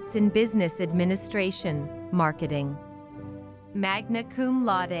of Arts in Business Administration, Marketing. Magna cum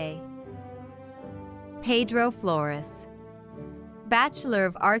laude. Pedro Flores. Bachelor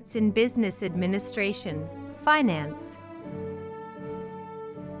of Arts in Business Administration, Finance.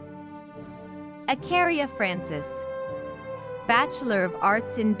 Acaria Francis. Bachelor of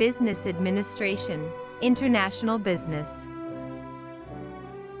Arts in Business Administration, International Business.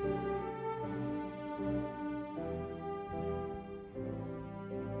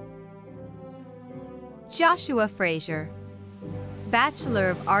 Joshua Frazier. Bachelor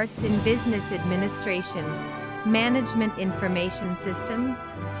of Arts in Business Administration, Management Information Systems.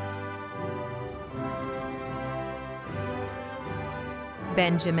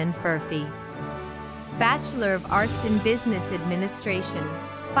 Benjamin Furphy. Bachelor of Arts in Business Administration,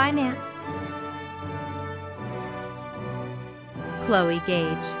 Finance. Chloe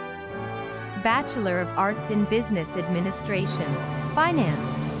Gage. Bachelor of Arts in Business Administration,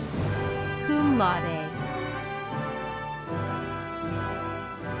 Finance. Cum laude.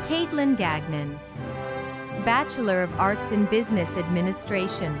 Caitlin Gagnon. Bachelor of Arts in Business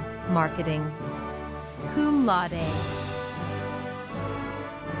Administration, Marketing. Cum laude.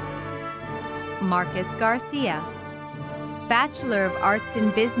 Marcus Garcia. Bachelor of Arts in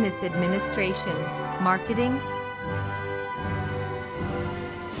Business Administration, Marketing.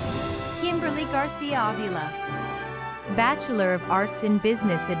 Kimberly Garcia Avila. Bachelor of Arts in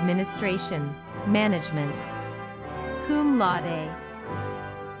Business Administration, Management. Cum laude.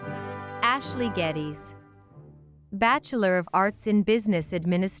 Ashley Geddes. Bachelor of Arts in Business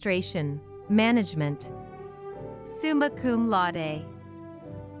Administration, Management. Summa cum laude.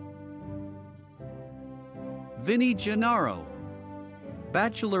 Vinny Gennaro.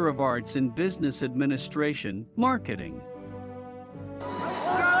 Bachelor of Arts in Business Administration, Marketing.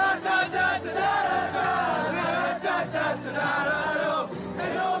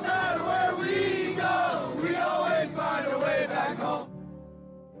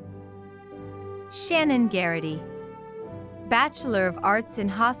 Shannon Garrity. Bachelor of Arts in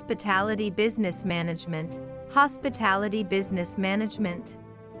Hospitality Business Management, Hospitality Business Management.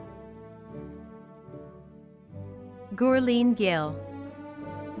 Gurleen Gill.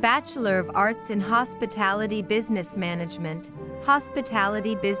 Bachelor of Arts in Hospitality Business Management,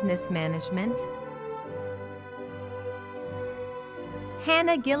 Hospitality Business Management.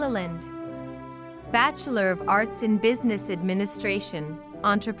 Hannah Gilliland. Bachelor of Arts in Business Administration,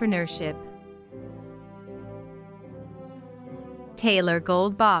 Entrepreneurship. Taylor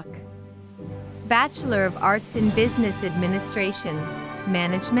Goldbach. Bachelor of Arts in Business Administration,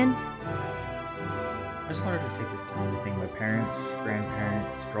 Management. I just wanted to take this time to thank my parents,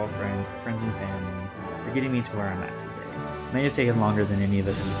 grandparents, girlfriend, friends and family for getting me to where I'm at today. It may have taken longer than any of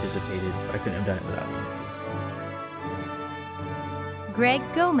us anticipated, but I couldn't have done it without you. Greg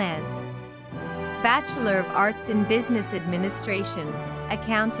Gomez. Bachelor of Arts in Business Administration,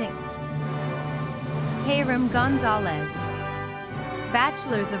 Accounting. Hiram Gonzalez.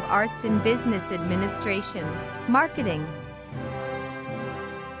 Bachelors of Arts in Business Administration, Marketing.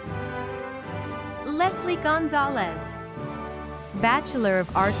 Leslie Gonzalez. Bachelor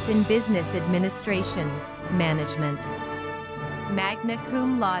of Arts in Business Administration, Management. Magna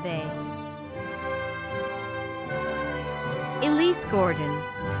cum laude. Elise Gordon.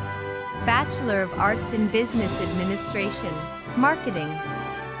 Bachelor of Arts in Business Administration, Marketing.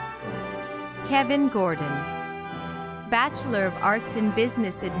 Kevin Gordon. Bachelor of Arts in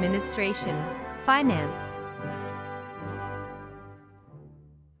Business Administration, Finance.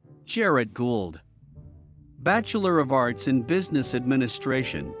 Jarrett Gould. Bachelor of Arts in Business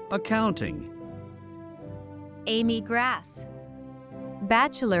Administration, Accounting. Amy Grass.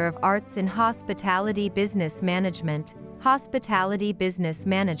 Bachelor of Arts in Hospitality Business Management, Hospitality Business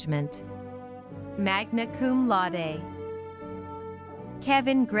Management. Magna cum laude.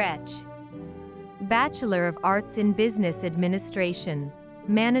 Kevin Gretsch. Bachelor of Arts in Business Administration,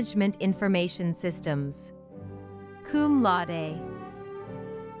 Management Information Systems. Cum laude.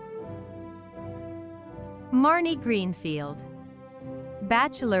 Marnie Greenfield.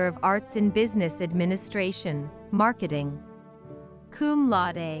 Bachelor of Arts in Business Administration, Marketing. Cum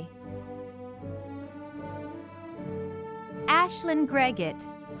laude. Ashlyn Greggett.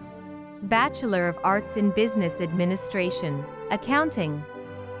 Bachelor of Arts in Business Administration, Accounting.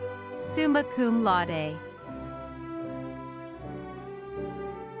 Summa cum laude.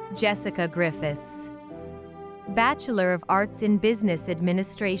 Jessica Griffiths. Bachelor of Arts in Business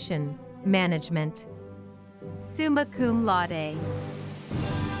Administration, Management. Summa cum laude.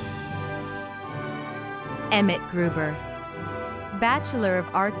 Emmett Gruber. Bachelor of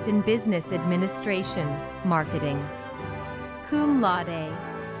Arts in Business Administration, Marketing. Cum laude.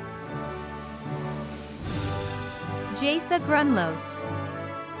 Jasa Grunlos.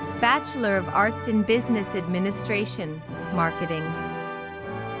 Bachelor of Arts in Business Administration, Marketing.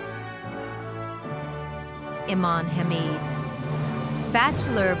 Iman Hamid.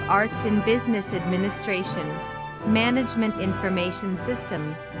 Bachelor of Arts in Business Administration, Management Information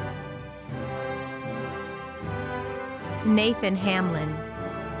Systems. Nathan Hamlin.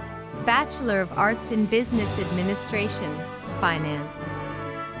 Bachelor of Arts in Business Administration, Finance.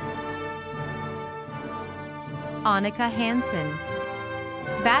 Annika Hansen.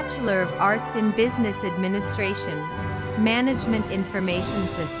 Bachelor of Arts in Business Administration, Management Information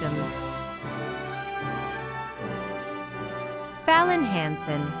Systems. Fallon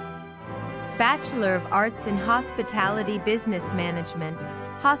Hansen. Bachelor of Arts in Hospitality Business Management,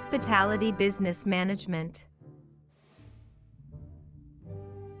 Hospitality Business Management.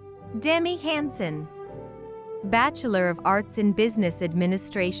 Demi Hansen. Bachelor of Arts in Business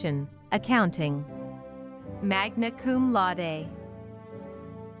Administration, Accounting. Magna cum laude.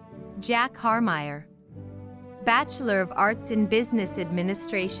 Jack Harmeyer. Bachelor of Arts in Business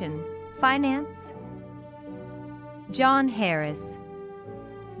Administration, Finance. John Harris.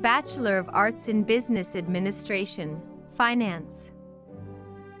 Bachelor of Arts in Business Administration, Finance.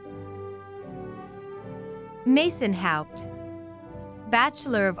 Mason Haupt.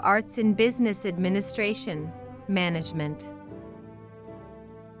 Bachelor of Arts in Business Administration, Management.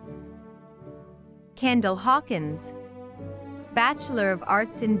 Kendall Hawkins. Bachelor of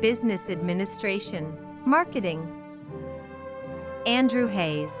Arts in Business Administration, Marketing. Andrew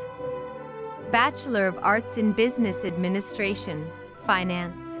Hayes. Bachelor of Arts in Business Administration,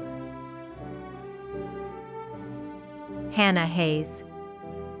 Finance. Hannah Hayes.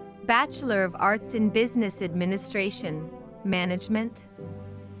 Bachelor of Arts in Business Administration, Management.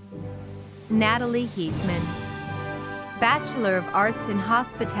 Natalie Heathman. Bachelor of Arts in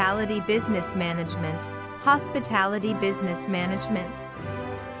Hospitality Business Management, Hospitality Business Management.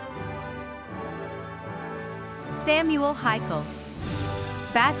 Samuel Heichel.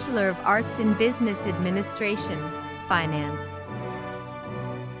 Bachelor of Arts in Business Administration, Finance.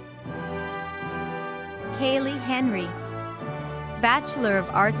 Kaylee Henry. Bachelor of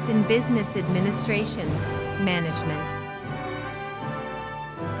Arts in Business Administration, Management.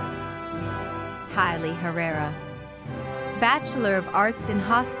 Kylie Herrera. Bachelor of Arts in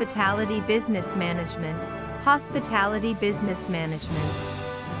Hospitality Business Management, Hospitality Business Management.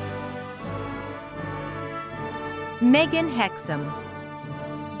 Megan Hexum.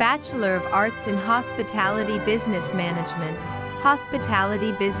 Bachelor of Arts in Hospitality Business Management,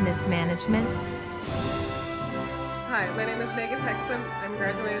 Hospitality Business Management. Hi, my name is Megan Hexum. I'm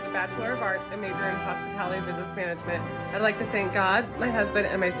graduated with a Bachelor of Arts and major in Hospitality Business Management. I'd like to thank God, my husband,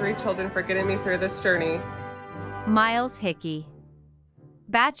 and my 3 children for getting me through this journey. Miles Hickey.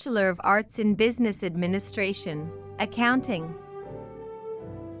 Bachelor of Arts in Business Administration, Accounting.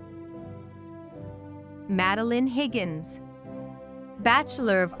 Madeline Higgins.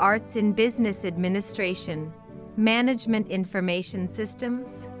 Bachelor of Arts in Business Administration, Management Information Systems.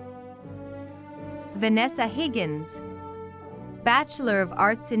 Vanessa Higgins. Bachelor of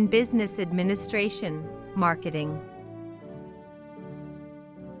Arts in Business Administration, Marketing.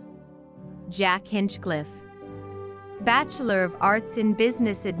 Jack Hinchcliffe. Bachelor of Arts in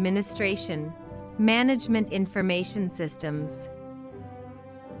Business Administration, Management Information Systems.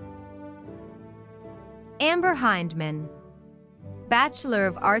 Amber Hindman. Bachelor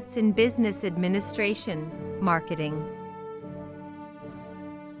of Arts in Business Administration, Marketing.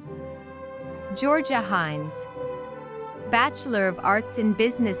 Georgia Hines. Bachelor of Arts in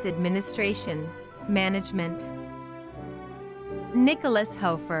Business Administration, Management. Nicholas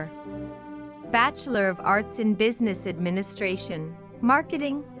Hofer. Bachelor of Arts in Business Administration,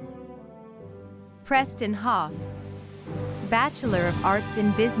 Marketing. Preston Hoff. Bachelor of Arts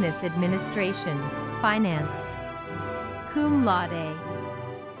in Business Administration, Finance. Cum laude.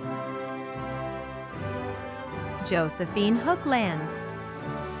 Josephine Hookland.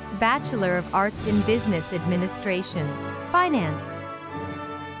 Bachelor of Arts in Business Administration, Finance.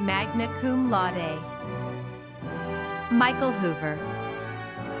 Magna cum laude. Michael Hoover.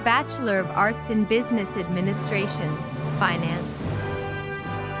 Bachelor of Arts in Business Administration, Finance.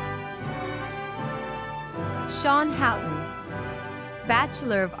 Sean Houghton.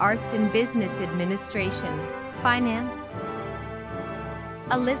 Bachelor of Arts in Business Administration, Finance.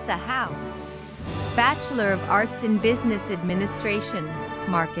 Alyssa Howe. Bachelor of Arts in Business Administration,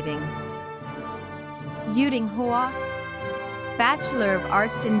 Marketing. Yuding Hoa. Bachelor of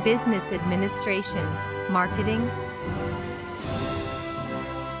Arts in Business Administration, Marketing.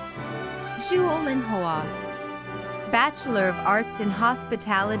 Zhuolin Hoa. Bachelor of Arts in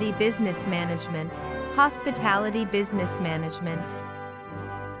Hospitality Business Management, Hospitality Business Management.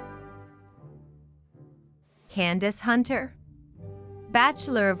 Candace Hunter.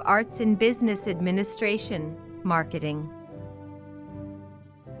 Bachelor of Arts in Business Administration, Marketing.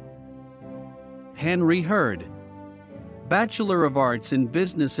 Henry Hurd. Bachelor of Arts in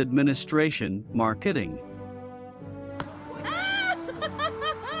Business Administration, Marketing.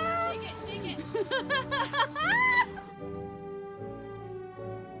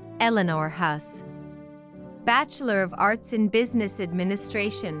 Eleanor Huss. Bachelor of Arts in Business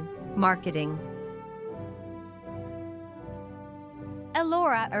Administration, Marketing.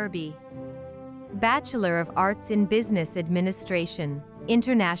 Elora Irby. Bachelor of Arts in Business Administration,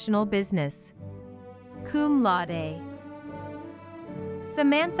 International Business. Cum laude.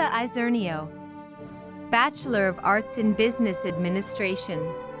 Samantha Izernio. Bachelor of Arts in Business Administration,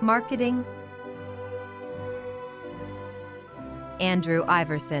 Marketing. Andrew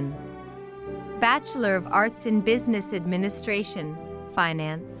Iverson. Bachelor of Arts in Business Administration,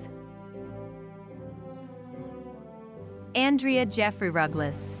 Finance. Andrea Jeffrey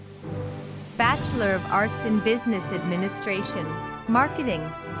Ruglis. Bachelor of Arts in Business Administration, Marketing.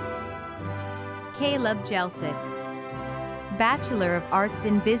 Caleb Jelsic. Bachelor of Arts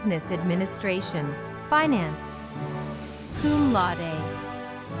in Business Administration, Finance. Cum laude.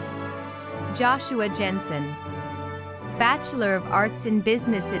 Joshua Jensen. Bachelor of Arts in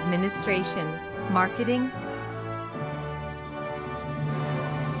Business Administration, Marketing.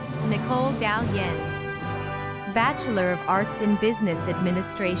 Nicole Galyen. Bachelor of Arts in Business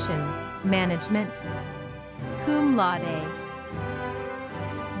Administration, Management. Cum laude.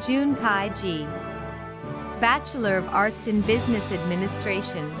 June Kai Ji. Bachelor of Arts in Business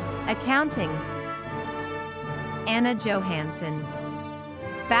Administration, Accounting. Anna Johansson.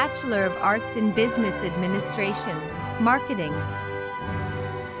 Bachelor of Arts in Business Administration, Marketing.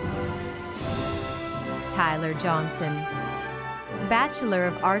 Tyler Johnson. Bachelor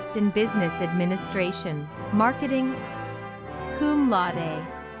of Arts in Business Administration, Marketing. Cum laude.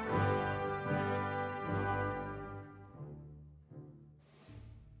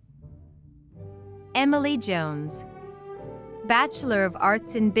 Emily Jones. Bachelor of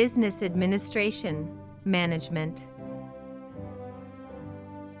Arts in Business Administration, Management.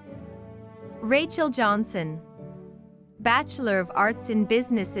 Rachel Johnson. Bachelor of Arts in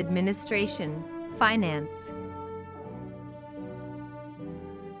Business Administration, Finance.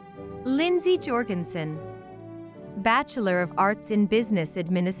 Lindsay Jorgensen. Bachelor of Arts in Business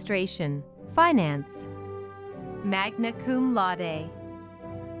Administration, Finance. Magna cum laude.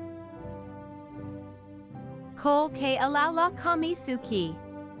 Cole K. Alaula Kamisuki.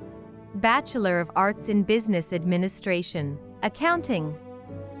 Bachelor of Arts in Business Administration, Accounting.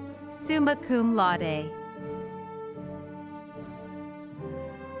 Summa cum laude.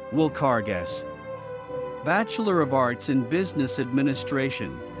 Will Cargas. Bachelor of Arts in Business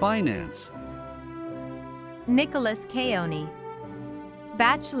Administration, Finance. Nicholas Keone.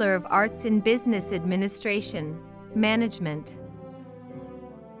 Bachelor of Arts in Business Administration, Management.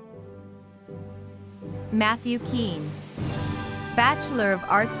 Matthew Keene. Bachelor of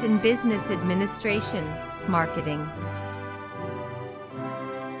Arts in Business Administration, Marketing.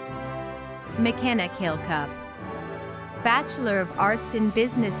 McKenna Kilcup. Bachelor of Arts in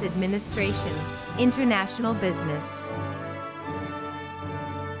Business Administration, International Business.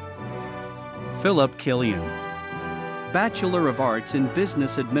 Philip Killian. Bachelor of Arts in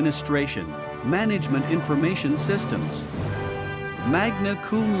Business Administration, Management Information Systems. Magna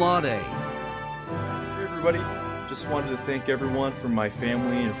cum laude. Hey everybody, just wanted to thank everyone from my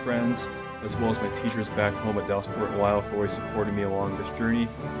family and friends, as well as my teachers back home at Dallasport and Lyle for always supporting me along this journey.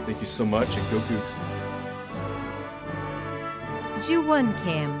 Thank you so much, and go Cougs. Juwon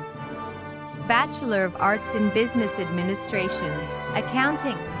Kim. Bachelor of Arts in Business Administration,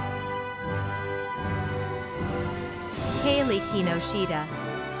 Accounting. Kaylee Kinoshita.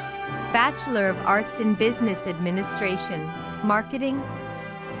 Bachelor of Arts in Business Administration, Marketing.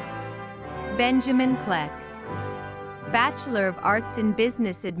 Benjamin Kleck. Bachelor of Arts in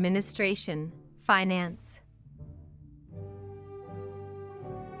Business Administration, Finance.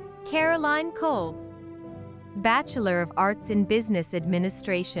 Caroline Kolb. Bachelor of Arts in Business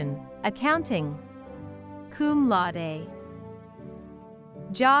Administration, Accounting. Cum laude.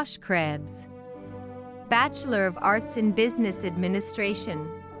 Josh Krebs. Bachelor of Arts in Business Administration,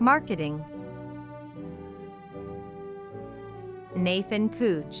 Marketing. Nathan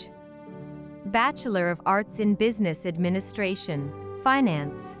Cooch, Bachelor of Arts in Business Administration,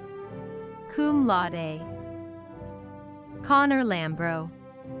 Finance, cum laude. Connor Lambro,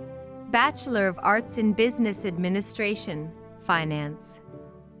 Bachelor of Arts in Business Administration, Finance.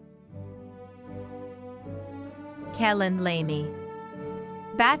 Kellen Lamy,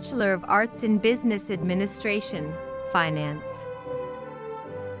 Bachelor of Arts in Business Administration, Finance.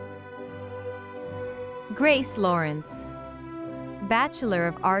 Grace Lawrence, Bachelor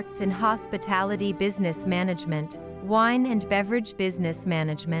of Arts in Hospitality Business Management, Wine and Beverage Business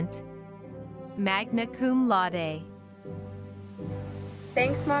Management, magna cum laude.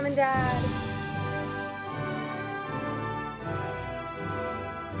 Thanks, Mom and Dad.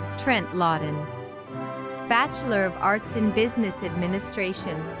 Trent Lawton, Bachelor of Arts in Business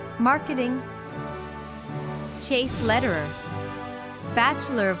Administration, Marketing. Chase Lederer,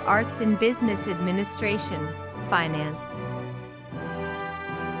 Bachelor of Arts in Business Administration, Finance.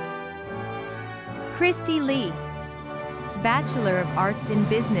 Christy Lee, Bachelor of Arts in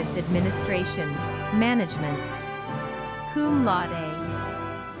Business Administration, Management, cum laude.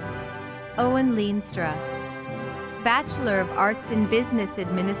 Owen Leenstra, Bachelor of Arts in Business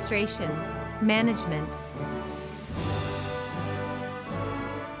Administration, Management.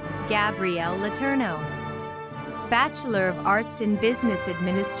 Gabrielle Letourneau, Bachelor of Arts in Business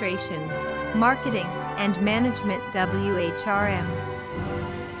Administration, Marketing and Management, WHRM.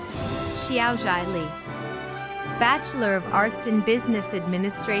 Xiaozhai Li, Bachelor of Arts in Business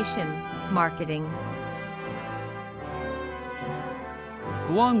Administration, Marketing.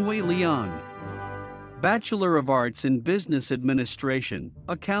 Guangwei Liang, Bachelor of Arts in Business Administration,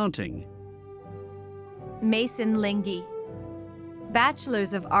 Accounting. Mason Lingy,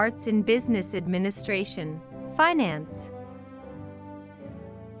 Bachelors of Arts in Business Administration, Finance.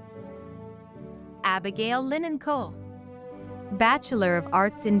 Abigail Linenkohl, Bachelor of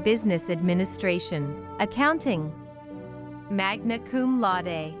Arts in Business Administration, Accounting, magna cum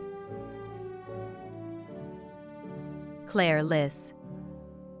laude. Claire Liss,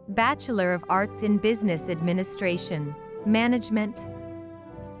 Bachelor of Arts in Business Administration, Management,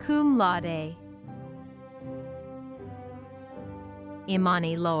 cum laude.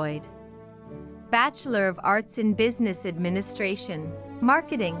 Imani Lloyd, Bachelor of Arts in Business Administration,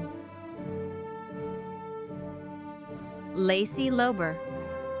 Marketing. Lacey Lober,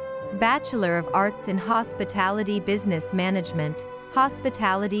 Bachelor of Arts in Hospitality Business Management,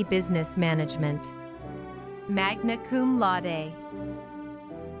 Hospitality Business Management, magna cum laude.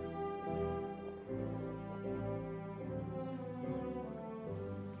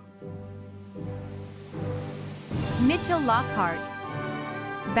 Mitchell Lockhart,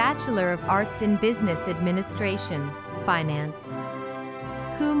 Bachelor of Arts in Business Administration, Finance,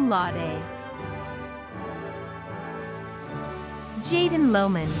 cum laude. Jaden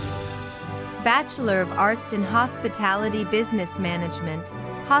Lohman, Bachelor of Arts in Hospitality Business Management,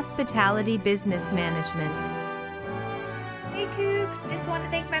 Hospitality Business Management. Hey Cougs, just want to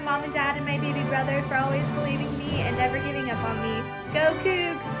thank my mom and dad and my baby brother for always believing in me and never giving up on me. Go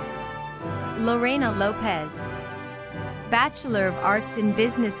Cougs! Lorena Lopez, Bachelor of Arts in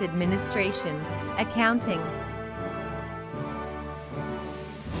Business Administration, Accounting.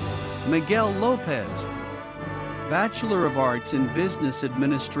 Miguel Lopez, Bachelor of Arts in Business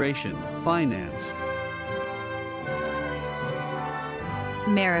Administration, Finance.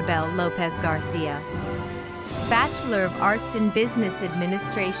 Maribel Lopez Garcia, Bachelor of Arts in Business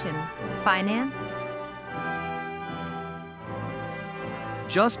Administration, Finance.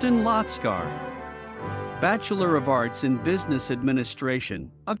 Justin Lotskar, Bachelor of Arts in Business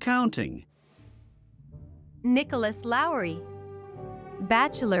Administration, Accounting. Nicholas Lowry,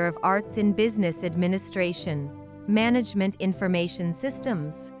 Bachelor of Arts in Business Administration, Management Information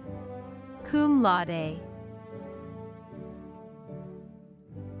Systems, cum laude.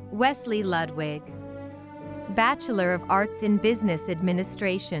 Wesley Ludwig, Bachelor of Arts in Business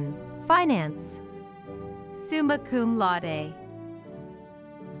Administration, Finance, summa cum laude.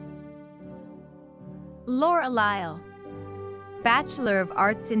 Laura Lyle, Bachelor of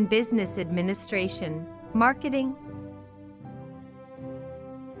Arts in Business Administration, Marketing.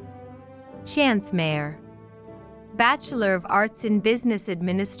 Chance Mayer, Bachelor of Arts in Business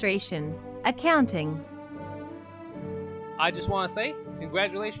Administration, Accounting. I just want to say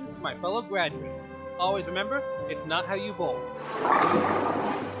congratulations to my fellow graduates. Always remember, it's not how you bowl,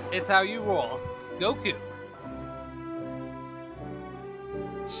 it's how you roll. Go Cougs!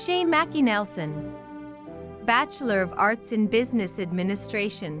 Shay Mackie Nelson, Bachelor of Arts in Business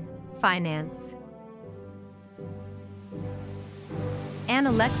Administration, Finance. and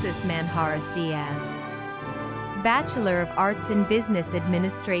Alexis Manjares Diaz. Bachelor of Arts in Business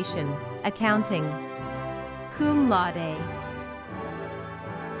Administration, Accounting, cum laude.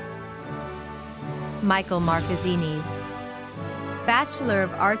 Michael Marquezines. Bachelor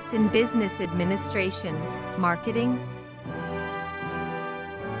of Arts in Business Administration, Marketing.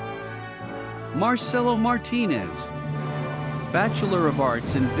 Marcelo Martinez. Bachelor of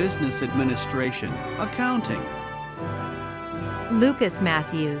Arts in Business Administration, Accounting. Lucas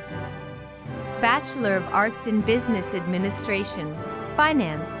Matthews. Bachelor of Arts in Business Administration,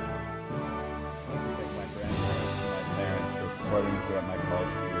 Finance. Thank my grandparents and my parents for supporting me throughout my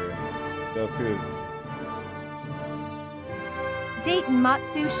college career. Go Cougs! Dayton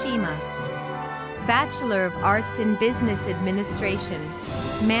Matsushima. Bachelor of Arts in Business Administration,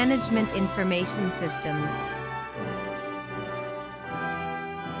 Management Information Systems.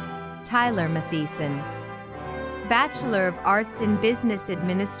 Tyler Mathieson. Bachelor of Arts in Business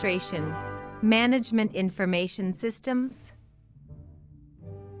Administration, Management Information Systems.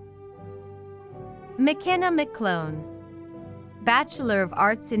 McKenna McClone. Bachelor of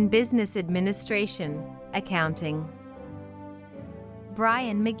Arts in Business Administration, Accounting.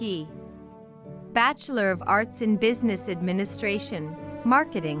 Brian McGee. Bachelor of Arts in Business Administration,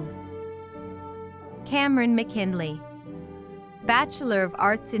 Marketing. Cameron McKinley. Bachelor of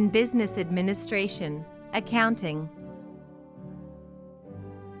Arts in Business Administration, Accounting.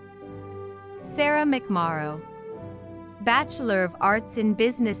 Sarah McMorrow. Bachelor of Arts in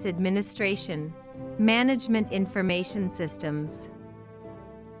Business Administration, Management Information Systems.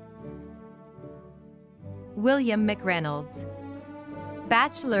 William McReynolds.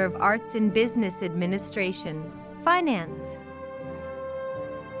 Bachelor of Arts in Business Administration, Finance.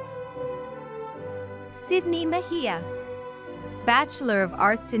 Sydney Mejia. Bachelor of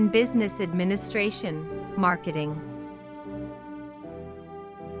Arts in Business Administration, Marketing.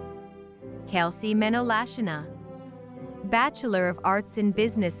 Kelsey Menolashina. Bachelor of Arts in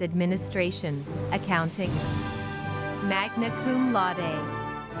Business Administration, Accounting. Magna cum laude.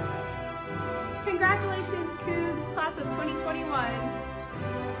 Congratulations, Cougs, class of 2021.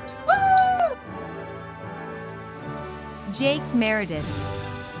 Woo! Jake Meredith.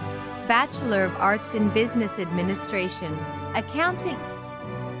 Bachelor of Arts in Business Administration, Accounting.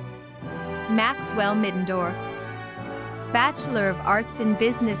 Maxwell Middendorf. Bachelor of Arts in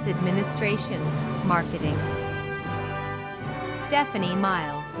Business Administration, Marketing. Stephanie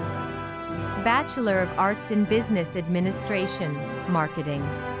Miles. Bachelor of Arts in Business Administration, Marketing.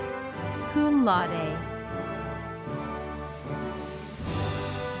 Cum laude.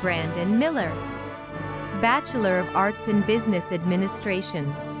 Brandon Miller. Bachelor of Arts in Business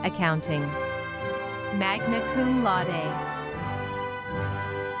Administration, Accounting. Magna cum laude.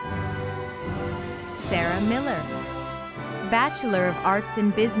 Sarah Miller. Bachelor of Arts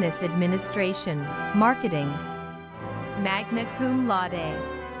in Business Administration, Marketing. Magna cum laude.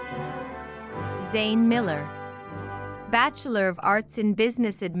 Zane Miller. Bachelor of Arts in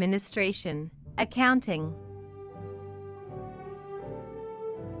Business Administration, Accounting.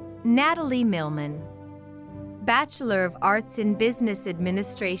 Natalie Millman. Bachelor of Arts in Business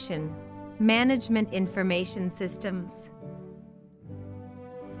Administration, Management Information Systems.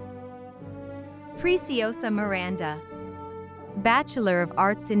 Preciosa Miranda. Bachelor of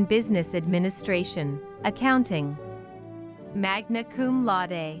Arts in Business Administration, Accounting. Magna cum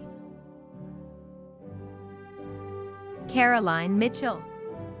laude. Caroline Mitchell.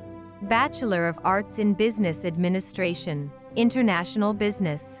 Bachelor of Arts in Business Administration, International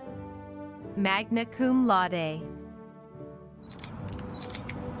Business. Magna cum laude.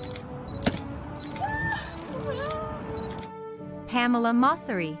 Pamela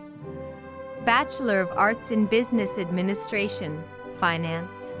Mosseri. Bachelor of Arts in Business Administration, Finance.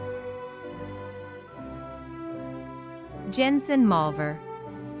 Jensen Malver.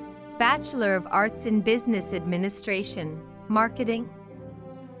 Bachelor of Arts in Business Administration, Marketing.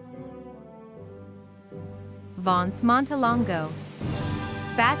 Vance Montalongo.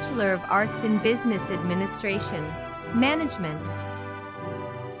 Bachelor of Arts in Business Administration, Management.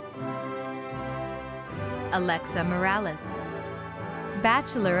 Alexa Morales.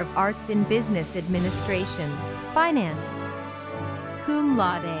 Bachelor of Arts in Business Administration, Finance. Cum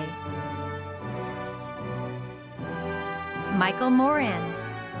laude. Michael Moran.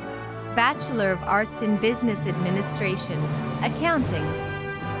 Bachelor of Arts in Business Administration, Accounting.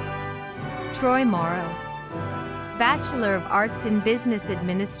 Troy Morrow. Bachelor of Arts in Business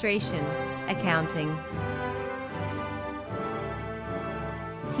Administration, Accounting.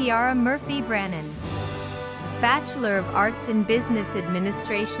 Tiara Murphy Brannon. Bachelor of Arts in Business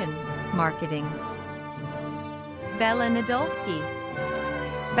Administration, Marketing. Bella Nadolski.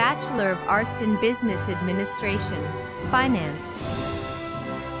 Bachelor of Arts in Business Administration, Finance.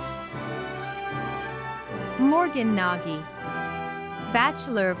 Morgan Nagy,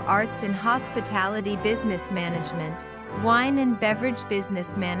 Bachelor of Arts in Hospitality Business Management, Wine and Beverage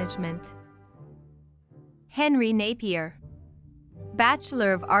Business Management. Henry Napier,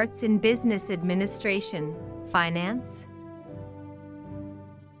 Bachelor of Arts in Business Administration, Finance.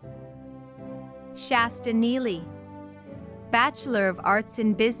 Shasta Neely, Bachelor of Arts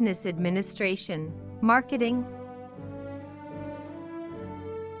in Business Administration, Marketing.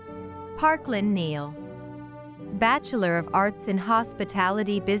 Parkland Neal, Bachelor of Arts in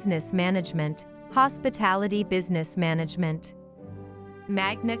Hospitality Business Management, Hospitality Business Management.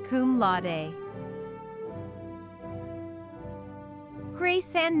 Magna Cum Laude.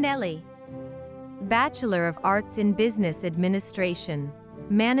 Grace Ann Nelly, Bachelor of Arts in Business Administration,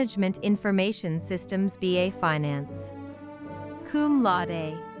 Management Information Systems BA Finance. Cum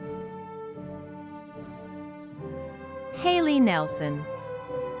Laude. Haley Nelson,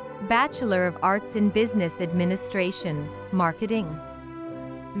 Bachelor of Arts in Business Administration, Marketing.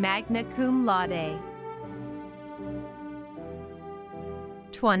 Magna Cum Laude.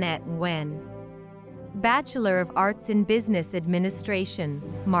 Toinette Nguyen, Bachelor of Arts in Business Administration,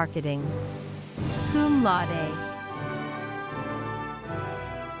 Marketing. Cum Laude.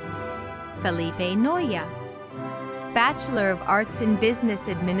 Felipe Noya, Bachelor of Arts in Business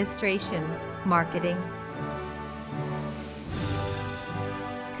Administration, Marketing.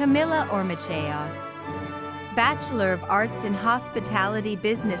 Camilla Ormachea, Bachelor of Arts in Hospitality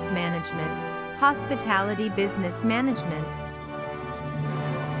Business Management, Hospitality Business Management.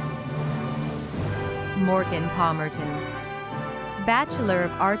 Morgan Palmerton, Bachelor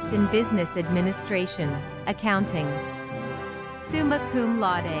of Arts in Business Administration, Accounting. Summa Cum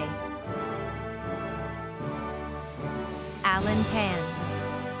Laude. Alan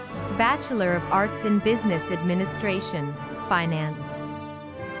Pan, Bachelor of Arts in Business Administration, Finance.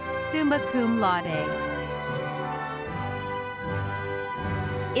 Summa Cum Laude.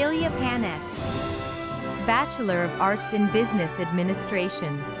 Ilya Panek, Bachelor of Arts in Business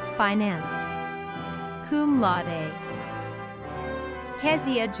Administration, Finance. Cum Laude.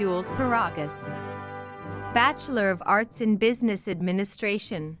 Kezia Jules Paragas, Bachelor of Arts in Business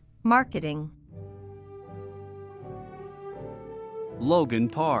Administration, Marketing. Logan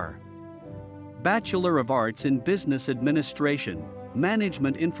Parr, Bachelor of Arts in Business Administration,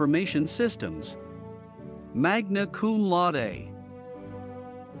 Management Information Systems. Magna Cum Laude.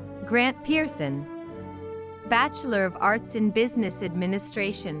 Grant Pearson, Bachelor of Arts in Business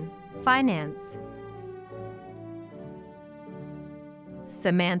Administration, Finance.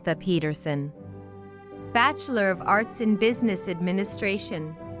 Samantha Peterson, Bachelor of Arts in Business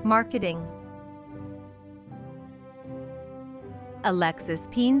Administration, Marketing. Alexis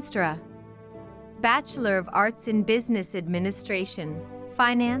Peenstra, Bachelor of Arts in Business Administration,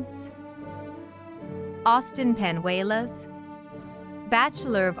 Finance. Austin Panuelas,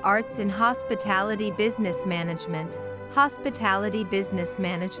 Bachelor of Arts in Hospitality Business Management, Hospitality Business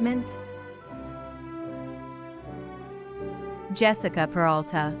Management. Jessica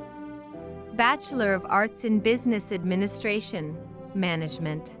Peralta, Bachelor of Arts in Business Administration,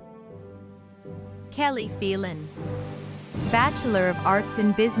 Management. Kelly Phelan, Bachelor of Arts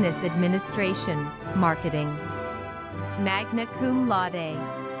in Business Administration, Marketing. Magna Cum Laude.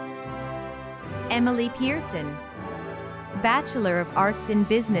 Emily Pearson, Bachelor of Arts in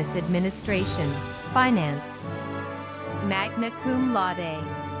Business Administration, Finance. Magna Cum Laude.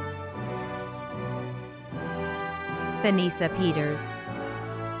 Thanisa Peters,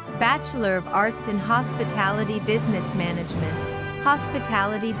 Bachelor of Arts in Hospitality Business Management,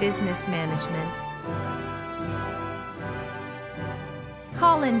 Hospitality Business Management.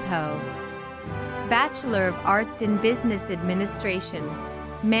 Colin Poe, Bachelor of Arts in Business Administration,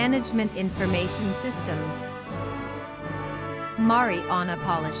 Management Information Systems. Mari Anna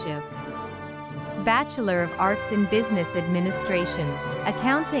Polishuk, Bachelor of Arts in Business Administration,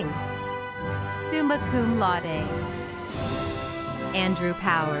 Accounting. Summa Cum Laude. Andrew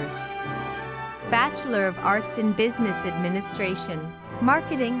Powers, Bachelor of Arts in Business Administration,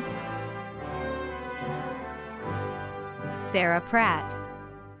 Marketing. Sarah Pratt,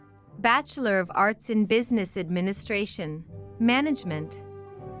 Bachelor of Arts in Business Administration, Management.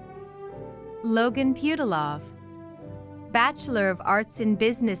 Logan Putilov, Bachelor of Arts in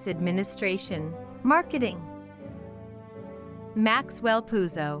Business Administration, Marketing. Maxwell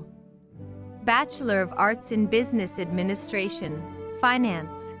Puzo, Bachelor of Arts in Business Administration,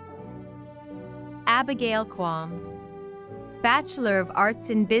 Finance. Abigail Quam, Bachelor of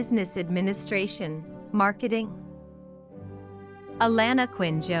Arts in Business Administration, Marketing. Alana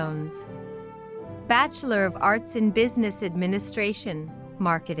Quinn Jones, Bachelor of Arts in Business Administration,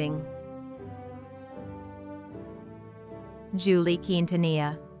 Marketing. Julie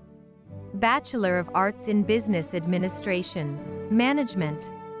Quintanilla, Bachelor of Arts in Business Administration, Management,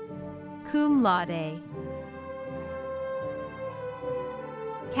 cum laude.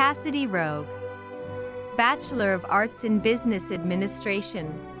 Cassidy Rogue, Bachelor of Arts in Business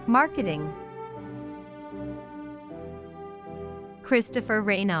Administration, Marketing. Christopher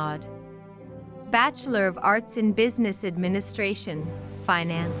Reynaud, Bachelor of Arts in Business Administration,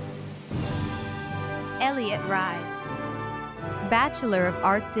 Finance. Elliot Rise, Bachelor of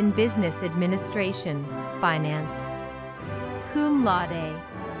Arts in Business Administration, Finance, cum laude.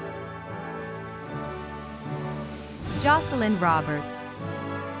 Jocelyn Roberts,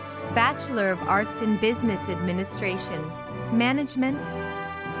 Bachelor of Arts in Business Administration, Management.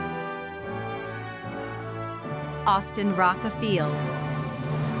 Austin Rockafield,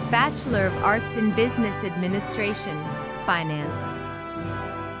 Bachelor of Arts in Business Administration, Finance.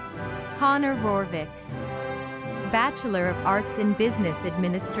 Connor Rorvik, Bachelor of Arts in Business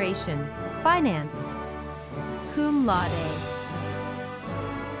Administration, Finance, cum laude.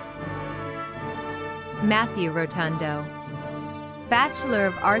 Matthew Rotundo, Bachelor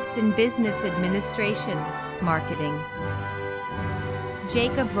of Arts in Business Administration, Marketing.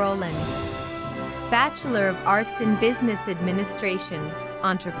 Jacob Rowland, Bachelor of Arts in Business Administration,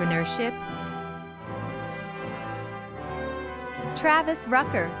 Entrepreneurship. Travis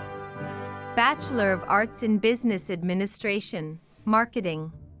Rucker, Bachelor of Arts in Business Administration,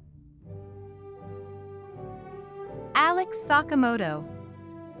 Marketing. Alex Sakamoto,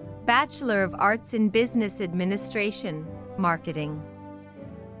 Bachelor of Arts in Business Administration, Marketing.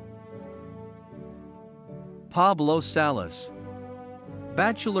 Pablo Salas,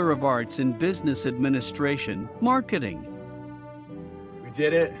 Bachelor of Arts in Business Administration, Marketing. We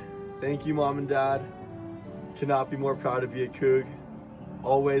did it. Thank you, Mom and Dad. Cannot be more proud to be a Coug.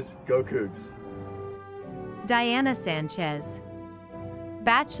 Always go Cougs. Diana Sanchez,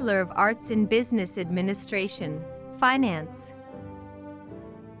 Bachelor of Arts in Business Administration, Finance.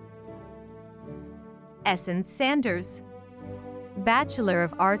 Essence Sanders, Bachelor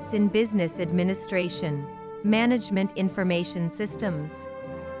of Arts in Business Administration, Management Information Systems,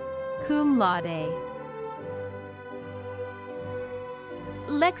 cum laude.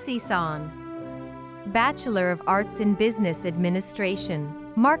 Lexi Son, Bachelor of Arts in Business Administration,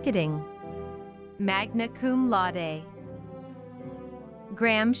 Marketing, magna cum laude.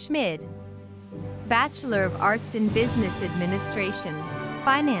 Graham Schmid, Bachelor of Arts in Business Administration,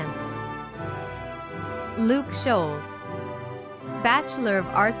 Finance. Luke Scholes, Bachelor of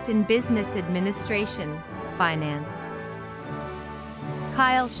Arts in Business Administration, Finance.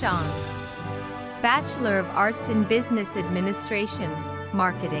 Kyle Sean, Bachelor of Arts in Business Administration,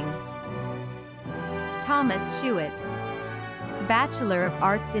 Marketing. Thomas Shewitt, Bachelor of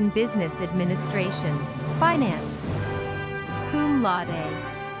Arts in Business Administration, Finance, cum laude.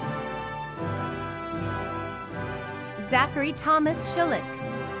 Zachary Thomas Schillick,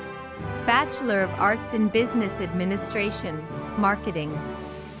 Bachelor of Arts in Business Administration, Marketing.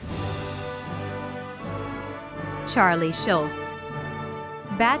 Charlie Schultz,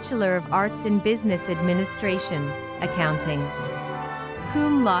 Bachelor of Arts in Business Administration, Accounting,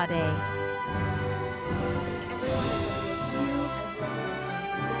 cum laude.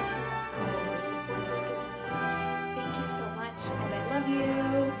 Thank you so much, and I love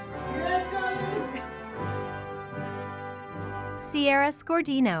you. Sierra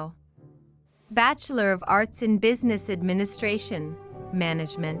Scordino, Bachelor of Arts in Business Administration,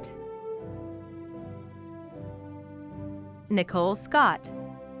 Management. Nicole Scott,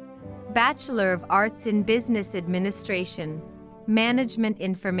 Bachelor of Arts in Business Administration, Management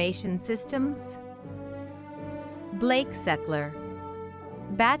Information Systems. Blake Seckler,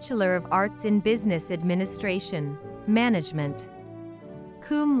 Bachelor of Arts in Business Administration, Management,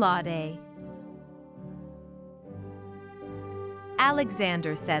 cum laude.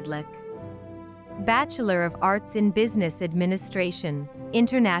 Alexander Sedlick, Bachelor of Arts in Business Administration,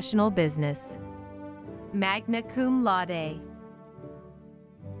 International Business, magna cum laude.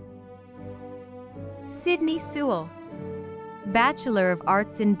 Sydney Sewell, Bachelor of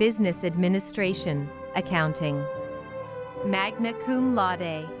Arts in Business Administration, Accounting, magna cum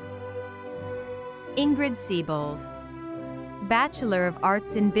laude. Ingrid Siebold, Bachelor of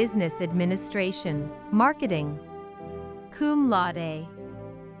Arts in Business Administration, Marketing, cum laude.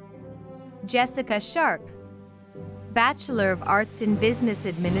 Jessica Sharp, Bachelor of Arts in Business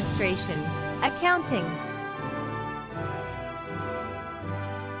Administration, Accounting.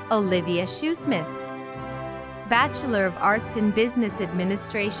 Olivia Shoesmith, Bachelor of Arts in Business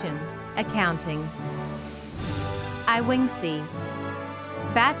Administration, Accounting. Iwingsi.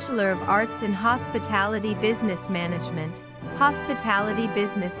 Bachelor of Arts in Hospitality Business Management, Hospitality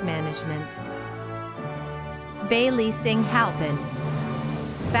Business Management. Bailey Singh Halpin.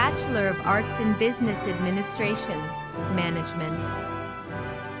 Bachelor of Arts in Business Administration, Management.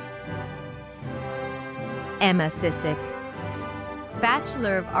 Emma Sisick.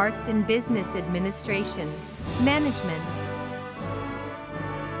 Bachelor of Arts in Business Administration, Management.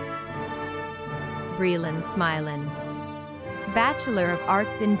 Breland Smilin. Bachelor of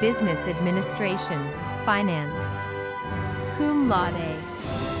Arts in Business Administration, Finance. Cum laude.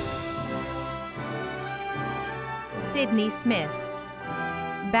 Sydney Smith.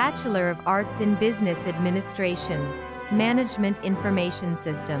 Bachelor of Arts in Business Administration, Management Information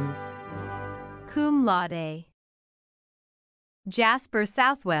Systems. Cum laude. Jasper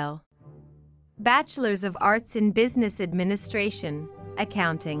Southwell. Bachelors of Arts in Business Administration,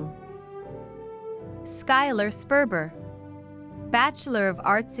 Accounting. Skylar Sperber. Bachelor of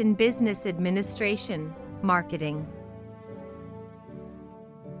Arts in Business Administration, Marketing.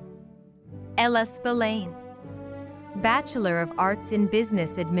 Ella Spillane. Bachelor of Arts in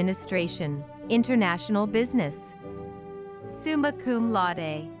Business Administration, International Business. Summa cum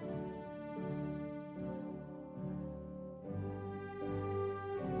laude.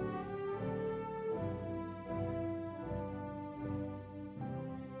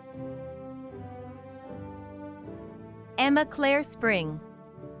 Emma Claire Spring.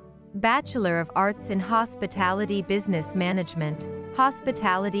 Bachelor of Arts in Hospitality Business Management,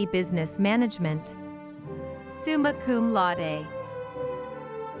 Hospitality Business Management. Summa cum laude.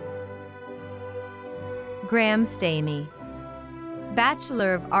 Graham Stamey.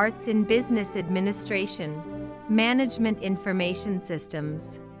 Bachelor of Arts in Business Administration, Management Information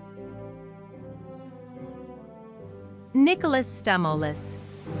Systems. Nicholas Stumolis.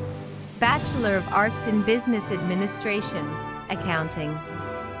 Bachelor of Arts in Business Administration, Accounting.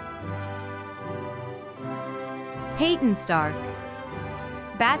 Peyton Stark.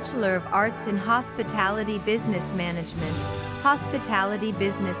 Bachelor of Arts in Hospitality Business Management, Hospitality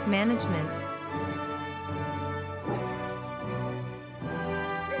Business Management.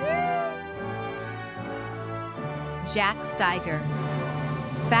 Jack Steiger.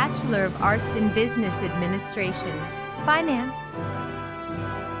 Bachelor of Arts in Business Administration, Finance.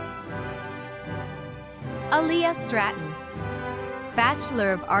 Aaliyah Stratton.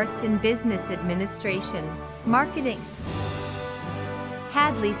 Bachelor of Arts in Business Administration, Marketing.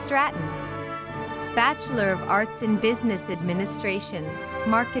 Hadley Stratton. Bachelor of Arts in Business Administration,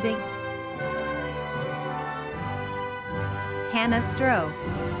 Marketing. Hannah Stroh.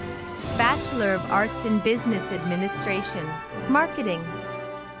 Bachelor of Arts in Business Administration, Marketing.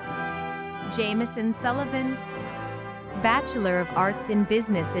 Jameson Sullivan. Bachelor of Arts in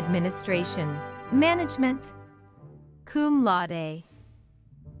Business Administration, Management. Cum laude.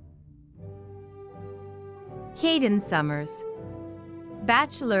 Hayden Summers.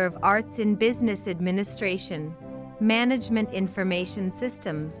 Bachelor of Arts in Business Administration, Management Information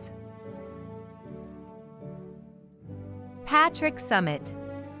Systems. Patrick Summit.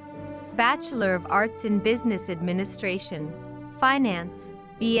 Bachelor of Arts in Business Administration, Finance,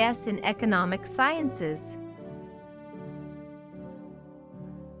 BS in Economic Sciences.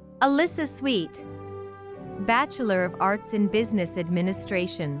 Alyssa Sweet. Bachelor of Arts in Business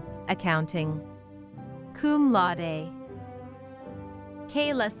Administration, Accounting. Cum laude.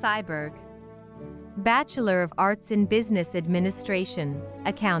 Kayla Seiberg. Bachelor of Arts in Business Administration,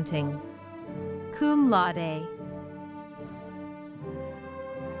 Accounting. Cum laude.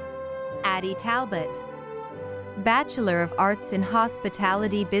 Addie Talbot. Bachelor of Arts in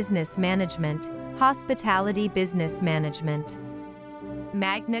Hospitality Business Management, Hospitality Business Management.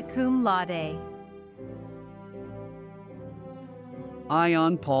 Magna cum laude.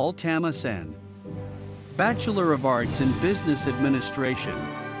 Ion Paul Tamasen. Bachelor of Arts in Business Administration,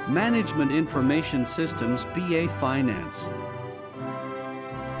 Management Information Systems, BA Finance.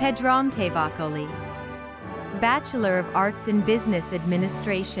 Pedram Tevakoli. Bachelor of Arts in Business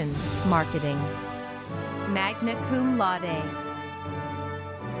Administration, Marketing. Magna cum laude.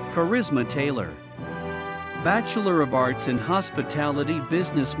 Charisma Taylor. Bachelor of Arts in Hospitality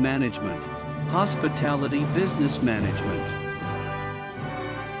Business Management, Hospitality Business Management.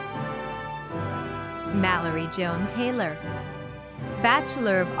 Mallory Joan Taylor.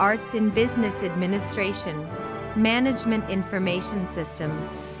 Bachelor of Arts in Business Administration, Management Information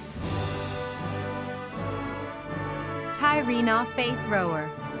Systems. Tyrena Faith Rower.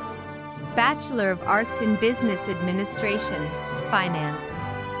 Bachelor of Arts in Business Administration, Finance.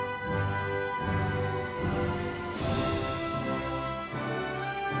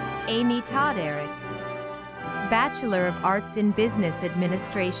 Amy Todd Eric, Bachelor of Arts in Business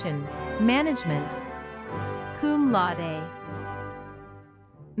Administration, Management, cum laude.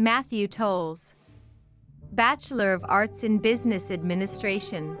 Matthew Tolles, Bachelor of Arts in Business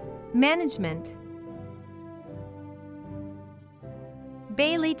Administration, Management.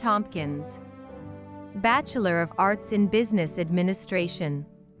 Bailey Tompkins, Bachelor of Arts in Business Administration,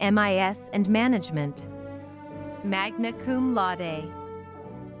 MIS and Management, magna cum laude.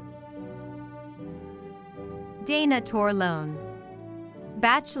 Dana Torlone,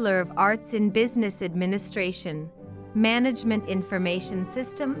 Bachelor of Arts in Business Administration, Management Information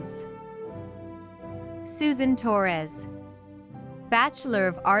Systems. Susan Torres, Bachelor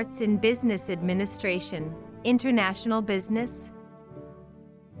of Arts in Business Administration, International Business.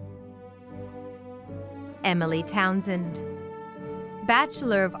 Emily Townsend,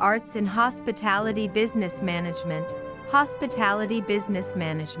 Bachelor of Arts in Hospitality Business Management, Hospitality Business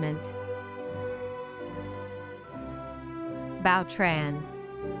Management. Bao Tran,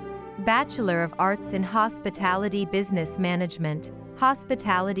 Bachelor of Arts in Hospitality Business Management,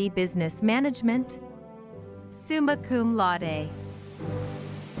 Hospitality Business Management, summa cum laude.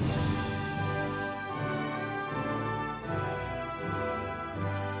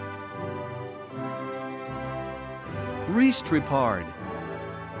 Reese Tripard,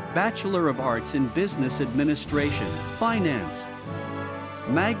 Bachelor of Arts in Business Administration, Finance,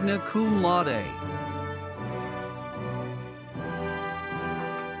 magna cum laude.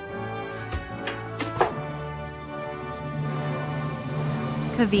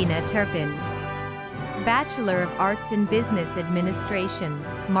 Kavina Turpin, Bachelor of Arts in Business Administration,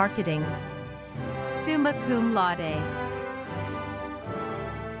 Marketing, summa cum laude.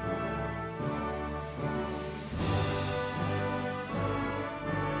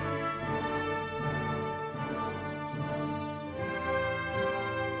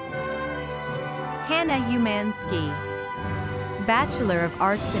 Hannah Umansky, Bachelor of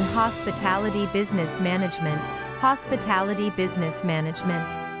Arts in Hospitality Business Management, Hospitality Business Management,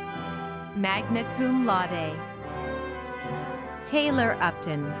 magna cum laude. Taylor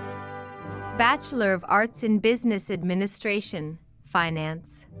Upton, Bachelor of Arts in Business Administration,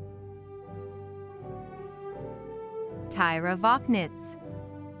 Finance. Tyra Voknitz,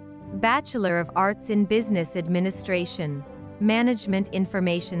 Bachelor of Arts in Business Administration, Management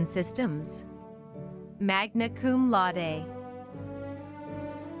Information Systems, magna cum laude.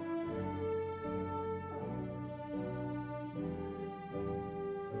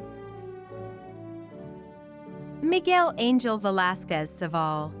 Miguel Angel Velasquez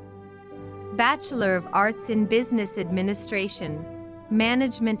Saval, Bachelor of Arts in Business Administration,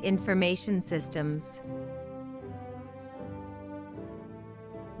 Management Information Systems.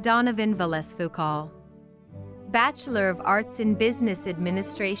 Donovan Velez Foucault, Bachelor of Arts in Business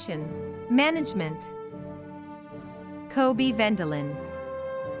Administration, Management. Kobe Vendelin,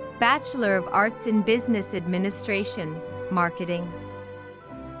 Bachelor of Arts in Business Administration, Marketing.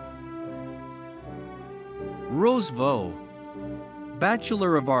 Rose Vo,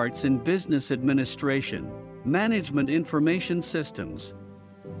 Bachelor of Arts in Business Administration, Management Information Systems.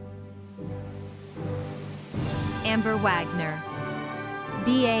 Amber Wagner,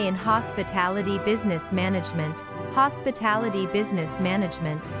 BA in Hospitality Business Management, Hospitality Business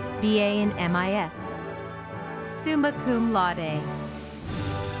Management, BA in MIS, summa cum laude.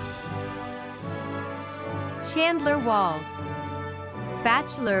 Chandler Walls,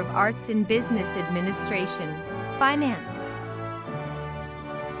 Bachelor of Arts in Business Administration, Finance.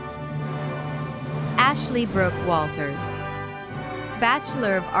 Ashley Brooke Walters,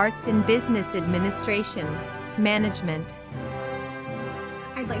 Bachelor of Arts in Business Administration, Management.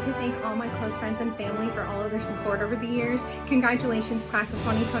 I'd like to thank all my close friends and family for all of their support over the years. Congratulations, class of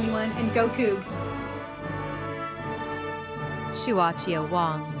 2021, and go Cougs! Shuachia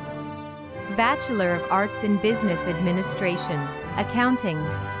Wong, Bachelor of Arts in Business Administration, Accounting,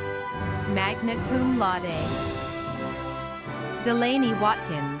 magna cum laude. Delaney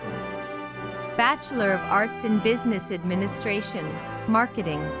Watkins, Bachelor of Arts in Business Administration,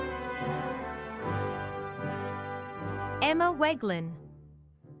 Marketing. Emma Weglin,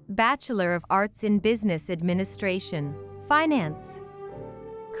 Bachelor of Arts in Business Administration, Finance,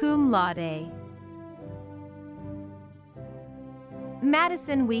 cum laude.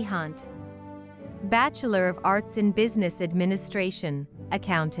 Madison Wehunt, Bachelor of Arts in Business Administration,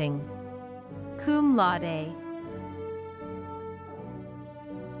 Accounting, cum laude.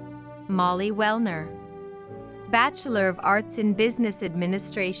 Molly Wellner, Bachelor of Arts in Business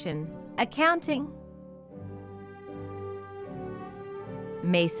Administration, Accounting.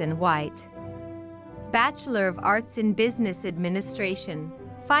 Mason White, Bachelor of Arts in Business Administration,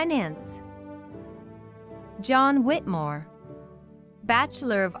 Finance. John Whitmore,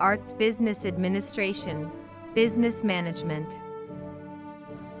 Bachelor of Arts, Business Administration, Business Management.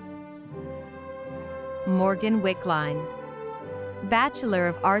 Morgan Wickline, Bachelor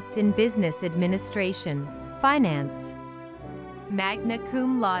of Arts in Business Administration, Finance, magna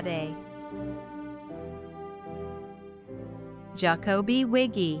cum laude. Jacoby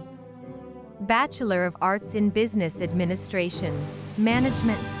Wiggy, Bachelor of Arts in Business Administration,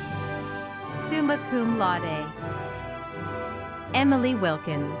 Management, summa cum laude. Emily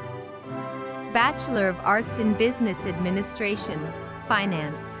Wilkins, Bachelor of Arts in Business Administration,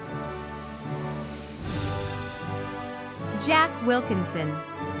 Finance. Jack Wilkinson,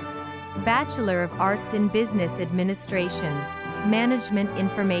 Bachelor of Arts in Business Administration, Management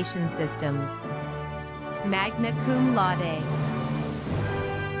Information Systems, magna cum laude.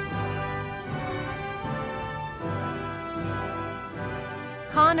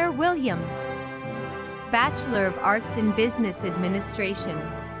 Connor Williams, Bachelor of Arts in Business Administration,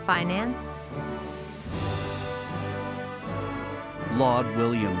 Finance. Laud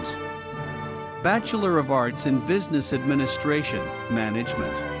Williams, Bachelor of Arts in Business Administration,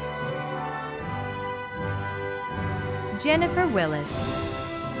 Management. Jennifer Willis,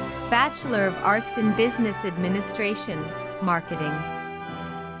 Bachelor of Arts in Business Administration, Marketing.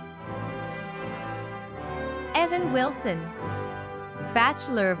 Evan Wilson,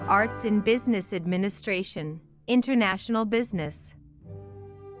 Bachelor of Arts in Business Administration, International Business.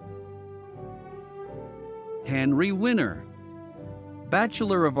 Henry Winner,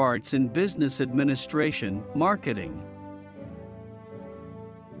 Bachelor of Arts in Business Administration, Marketing.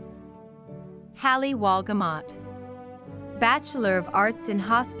 Hallie Walgamot, Bachelor of Arts in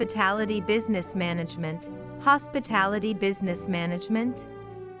Hospitality Business Management, Hospitality Business Management.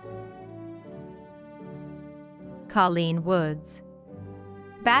 Colleen Woods,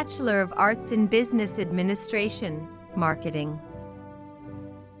 Bachelor of Arts in Business Administration, Marketing.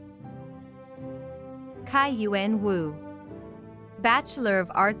 Kai Yuen Wu, Bachelor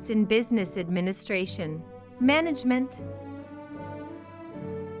of Arts in Business Administration, Management.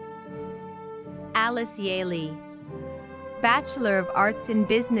 Alice Yaley, Bachelor of Arts in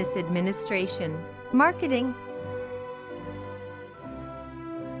Business Administration, Marketing.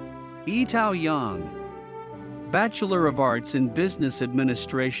 Yitao Yang, Bachelor of Arts in Business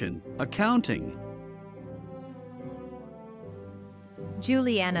Administration, Accounting.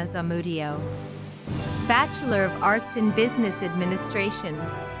 Juliana Zamudio, Bachelor of Arts in Business Administration,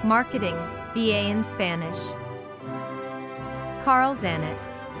 Marketing, BA in Spanish. Carl Zanet,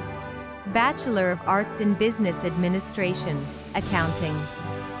 Bachelor of Arts in Business Administration, Accounting,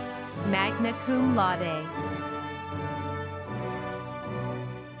 magna cum laude.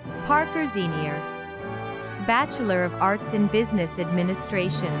 Parker Zenier, Bachelor of Arts in Business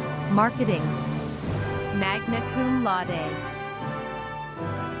Administration, Marketing, magna cum laude.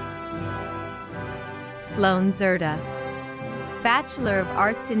 Sloan Zerda, Bachelor of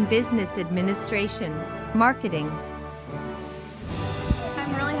Arts in Business Administration, Marketing.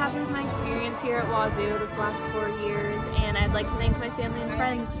 I'm really happy with my experience here at WSU this last 4 years, and I'd like to thank my family and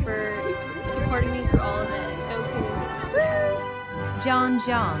friends for supporting me through all of it. Go Cougs! John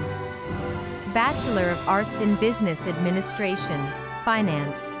John, Bachelor of Arts in Business Administration,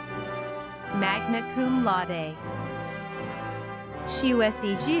 Finance, magna cum laude.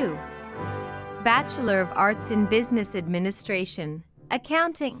 Xiuesi Zhu, Bachelor of Arts in Business Administration,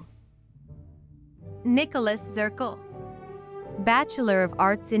 Accounting. Nicholas Zirkel, Bachelor of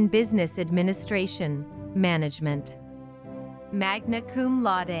Arts in Business Administration, Management, magna cum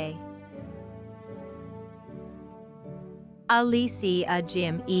laude. Alicia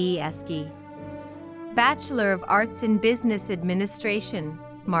Jim E. Eski, Bachelor of Arts in Business Administration,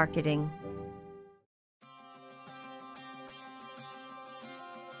 Marketing.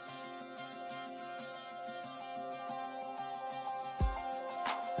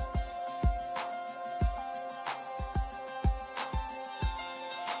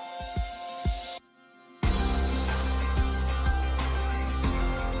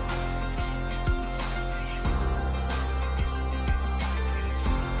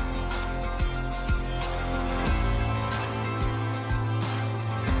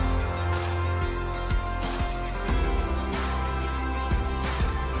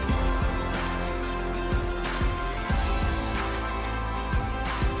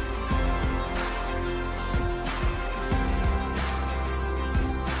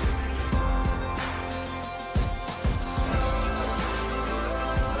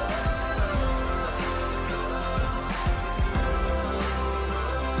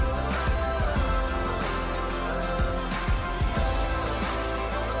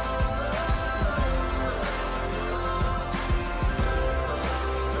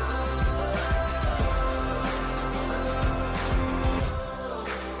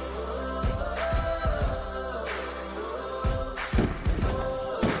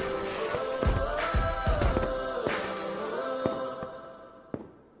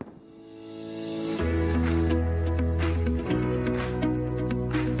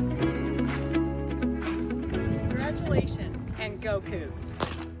 Go Cougs.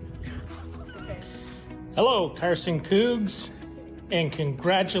 Hello, Carson Cougs, and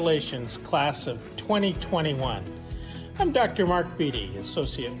congratulations, class of 2021. I'm Dr. Mark Beatty,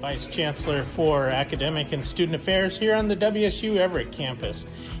 Associate Vice Chancellor for Academic and Student Affairs here on the WSU Everett campus,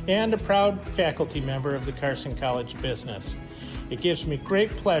 and a proud faculty member of the Carson College Business. It gives me great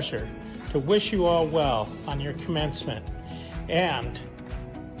pleasure to wish you all well on your commencement, and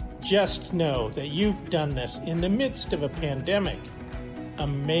just know that you've done this in the midst of a pandemic.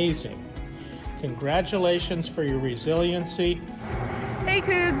 Amazing. Congratulations for your resiliency. Hey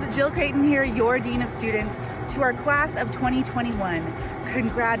Cougs, Jill Creighton here, your Dean of Students. To our class of 2021,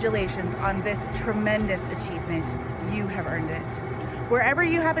 congratulations on this tremendous achievement. You have earned it. Wherever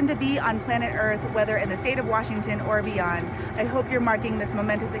you happen to be on planet Earth, whether in the state of Washington or beyond, I hope you're marking this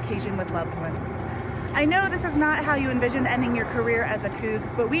momentous occasion with loved ones. I know this is not how you envisioned ending your career as a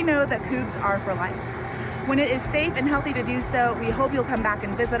Coug, but we know that Cougs are for life. When it is safe and healthy to do so, we hope you'll come back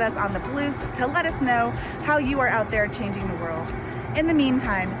and visit us on the Palouse to let us know how you are out there changing the world. In the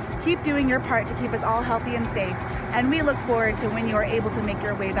meantime, keep doing your part to keep us all healthy and safe, and we look forward to when you are able to make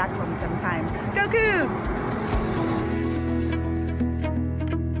your way back home sometime. Go Cougs!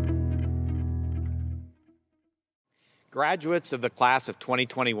 Graduates of the class of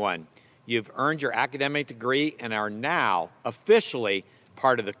 2021, you've earned your academic degree and are now officially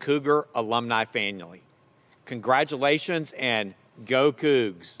part of the Cougar alumni family. Congratulations and go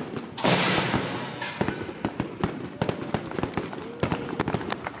Cougs!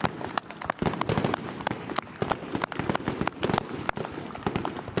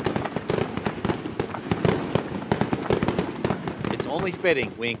 It's only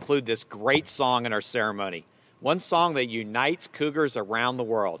fitting we include this great song in our ceremony, one song that unites Cougars around the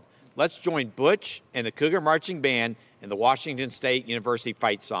world. Let's join Butch and the Cougar Marching Band in the Washington State University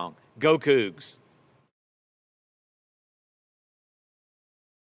fight song. Go Cougs!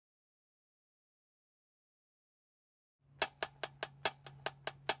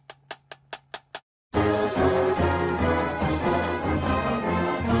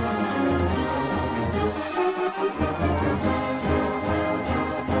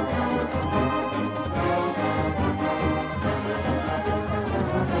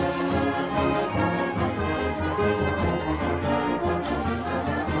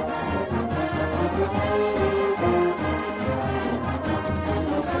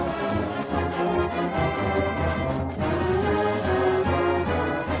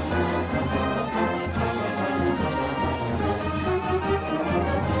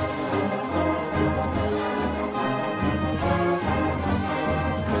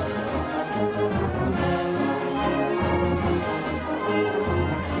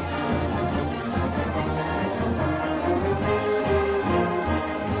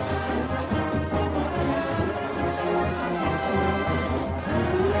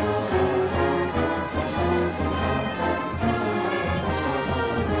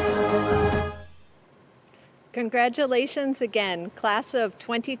 Congratulations again, class of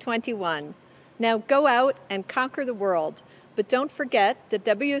 2021. Now go out and conquer the world, but don't forget that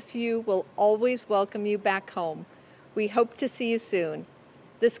WSU will always welcome you back home. We hope to see you soon.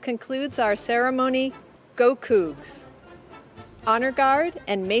 This concludes our ceremony. Go Cougs! Honor Guard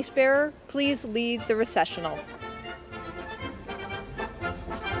and Mace Bearer, please lead the recessional.